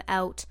guide them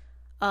out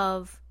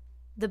of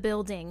the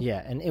building.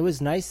 Yeah, and it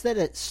was nice that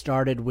it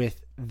started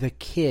with the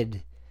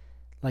kid,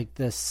 like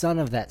the son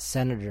of that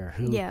senator,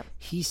 who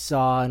he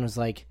saw and was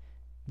like,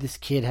 this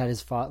kid had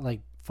his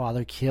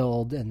father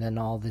killed, and then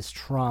all this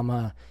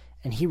trauma,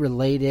 and he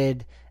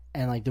related,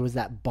 and like there was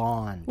that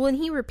bond. Well, and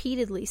he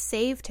repeatedly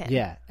saved him.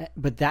 Yeah,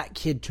 but that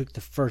kid took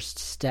the first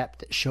step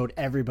that showed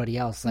everybody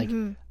else, like,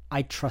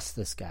 I trust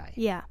this guy.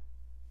 Yeah.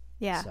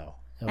 Yeah. So,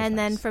 and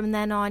nice. then from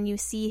then on, you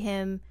see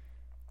him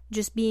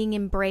just being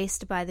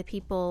embraced by the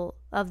people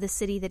of the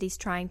city that he's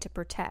trying to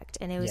protect.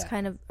 And it was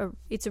kind of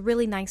it's a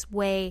really nice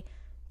way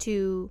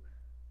to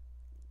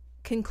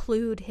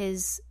conclude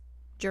his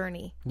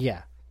journey.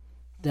 Yeah.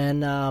 Then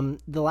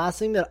the last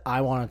thing that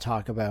I want to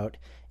talk about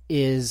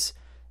is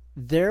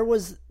there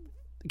was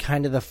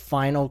kind of the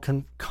final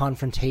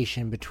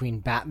confrontation between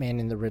Batman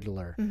and the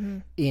Riddler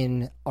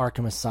in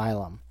Arkham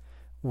Asylum,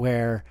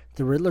 where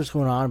the Riddler's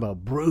going on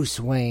about Bruce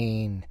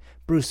Wayne,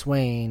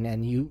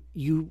 and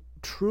you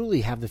truly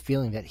have the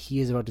feeling that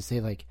he is about to say,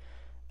 like,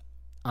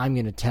 I'm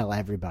going to tell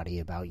everybody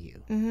about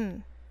you.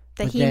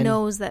 That he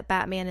knows that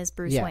Batman is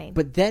Bruce Wayne.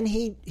 But then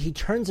he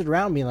turns it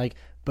around being like,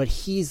 but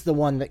he's the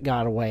one that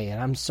got away,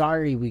 and I'm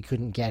sorry we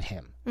couldn't get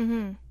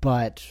him.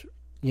 But,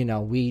 you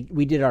know, we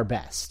did our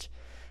best.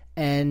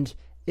 And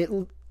it,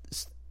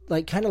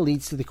 like, kind of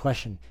leads to the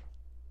question,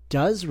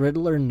 does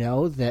Riddler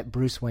know that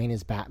Bruce Wayne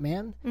is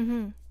Batman?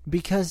 Mm-hmm.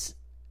 Because,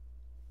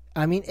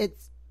 I mean,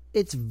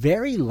 it's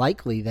very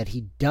likely that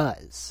he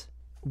does.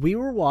 We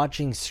were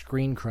watching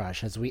Screen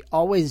Crush, as we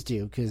always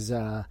do, because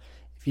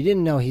if you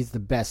didn't know, he's the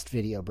best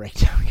video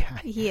breakdown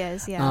guy. He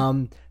is, yeah.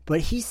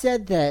 But he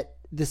said that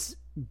this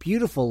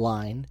beautiful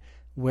line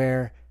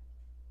where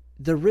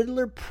the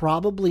Riddler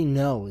probably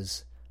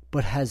knows,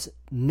 but has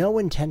no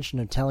intention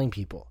of telling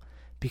people.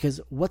 Because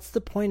what's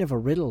the point of a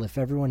riddle if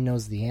everyone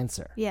knows the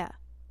answer? Yeah.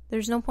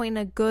 There's no point in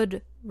a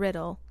good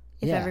riddle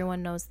if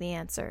everyone knows the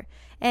answer.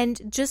 And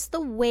just the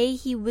way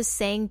he was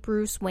saying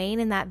Bruce Wayne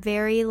in that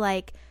very,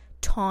 like,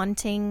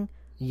 taunting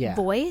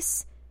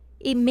voice,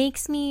 it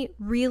makes me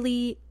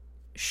really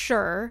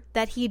sure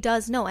that he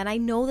does know. And I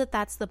know that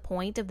that's the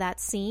point of that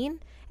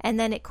scene. And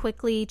then it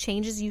quickly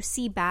changes. You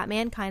see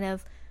Batman kind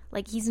of,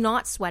 like, he's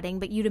not sweating,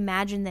 but you'd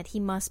imagine that he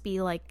must be,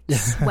 like,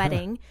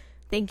 sweating,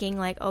 thinking,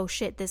 like, oh,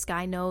 shit, this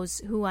guy knows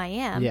who I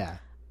am. Yeah.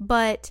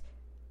 But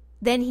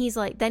then he,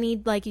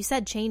 like you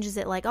said, changes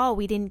it, like, oh,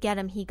 we didn't get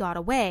him, he got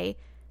away.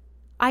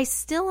 I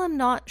still am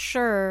not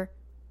sure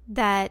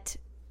that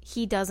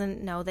he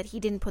doesn't know, that he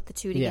didn't put the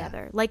two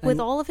together. Like, with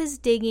all of his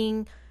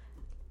digging,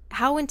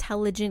 how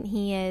intelligent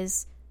he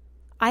is,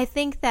 I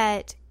think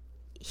that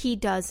he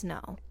does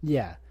know.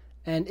 Yeah.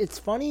 And it's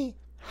funny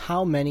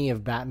how many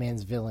of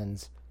Batman's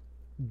villains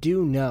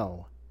do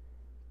know,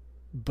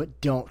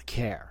 but don't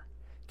care.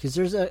 Because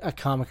there's a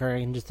comic where I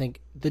can just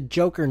think, the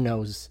Joker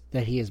knows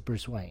that he is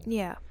Bruce Wayne.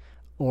 Yeah.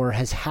 Or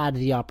has had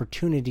the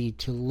opportunity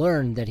to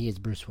learn that he is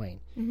Bruce Wayne.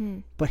 Mm-hmm.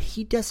 But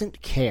he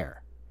doesn't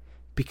care.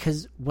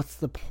 Because what's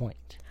the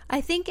point?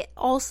 I think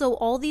also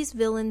all these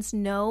villains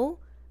know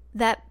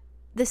that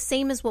the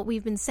same as what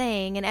we've been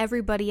saying, and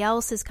everybody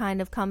else has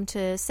kind of come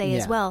to say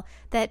as well,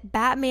 that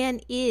Batman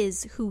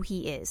is who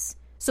he is.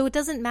 So it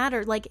doesn't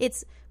matter. Like,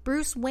 it's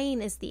Bruce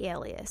Wayne is the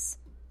alias.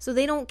 So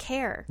they don't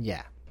care.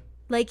 Yeah.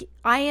 Like,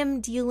 I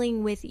am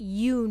dealing with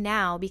you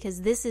now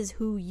because this is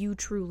who you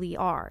truly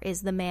are,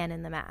 is the man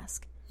in the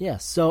mask. Yeah,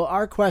 so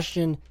our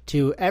question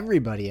to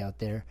everybody out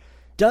there,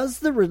 does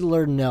the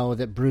Riddler know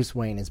that Bruce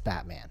Wayne is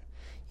Batman?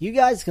 You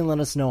guys can let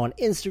us know on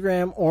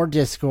Instagram or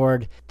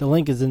Discord. The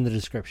link is in the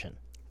description.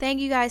 Thank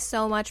you guys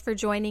so much for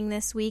joining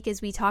this week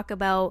as we talk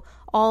about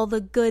all the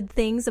good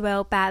things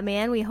about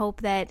Batman. We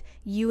hope that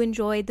you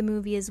enjoyed the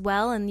movie as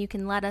well, and you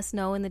can let us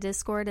know in the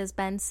Discord, as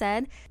Ben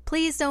said.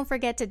 Please don't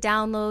forget to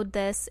download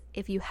this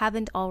if you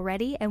haven't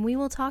already, and we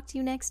will talk to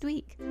you next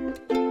week.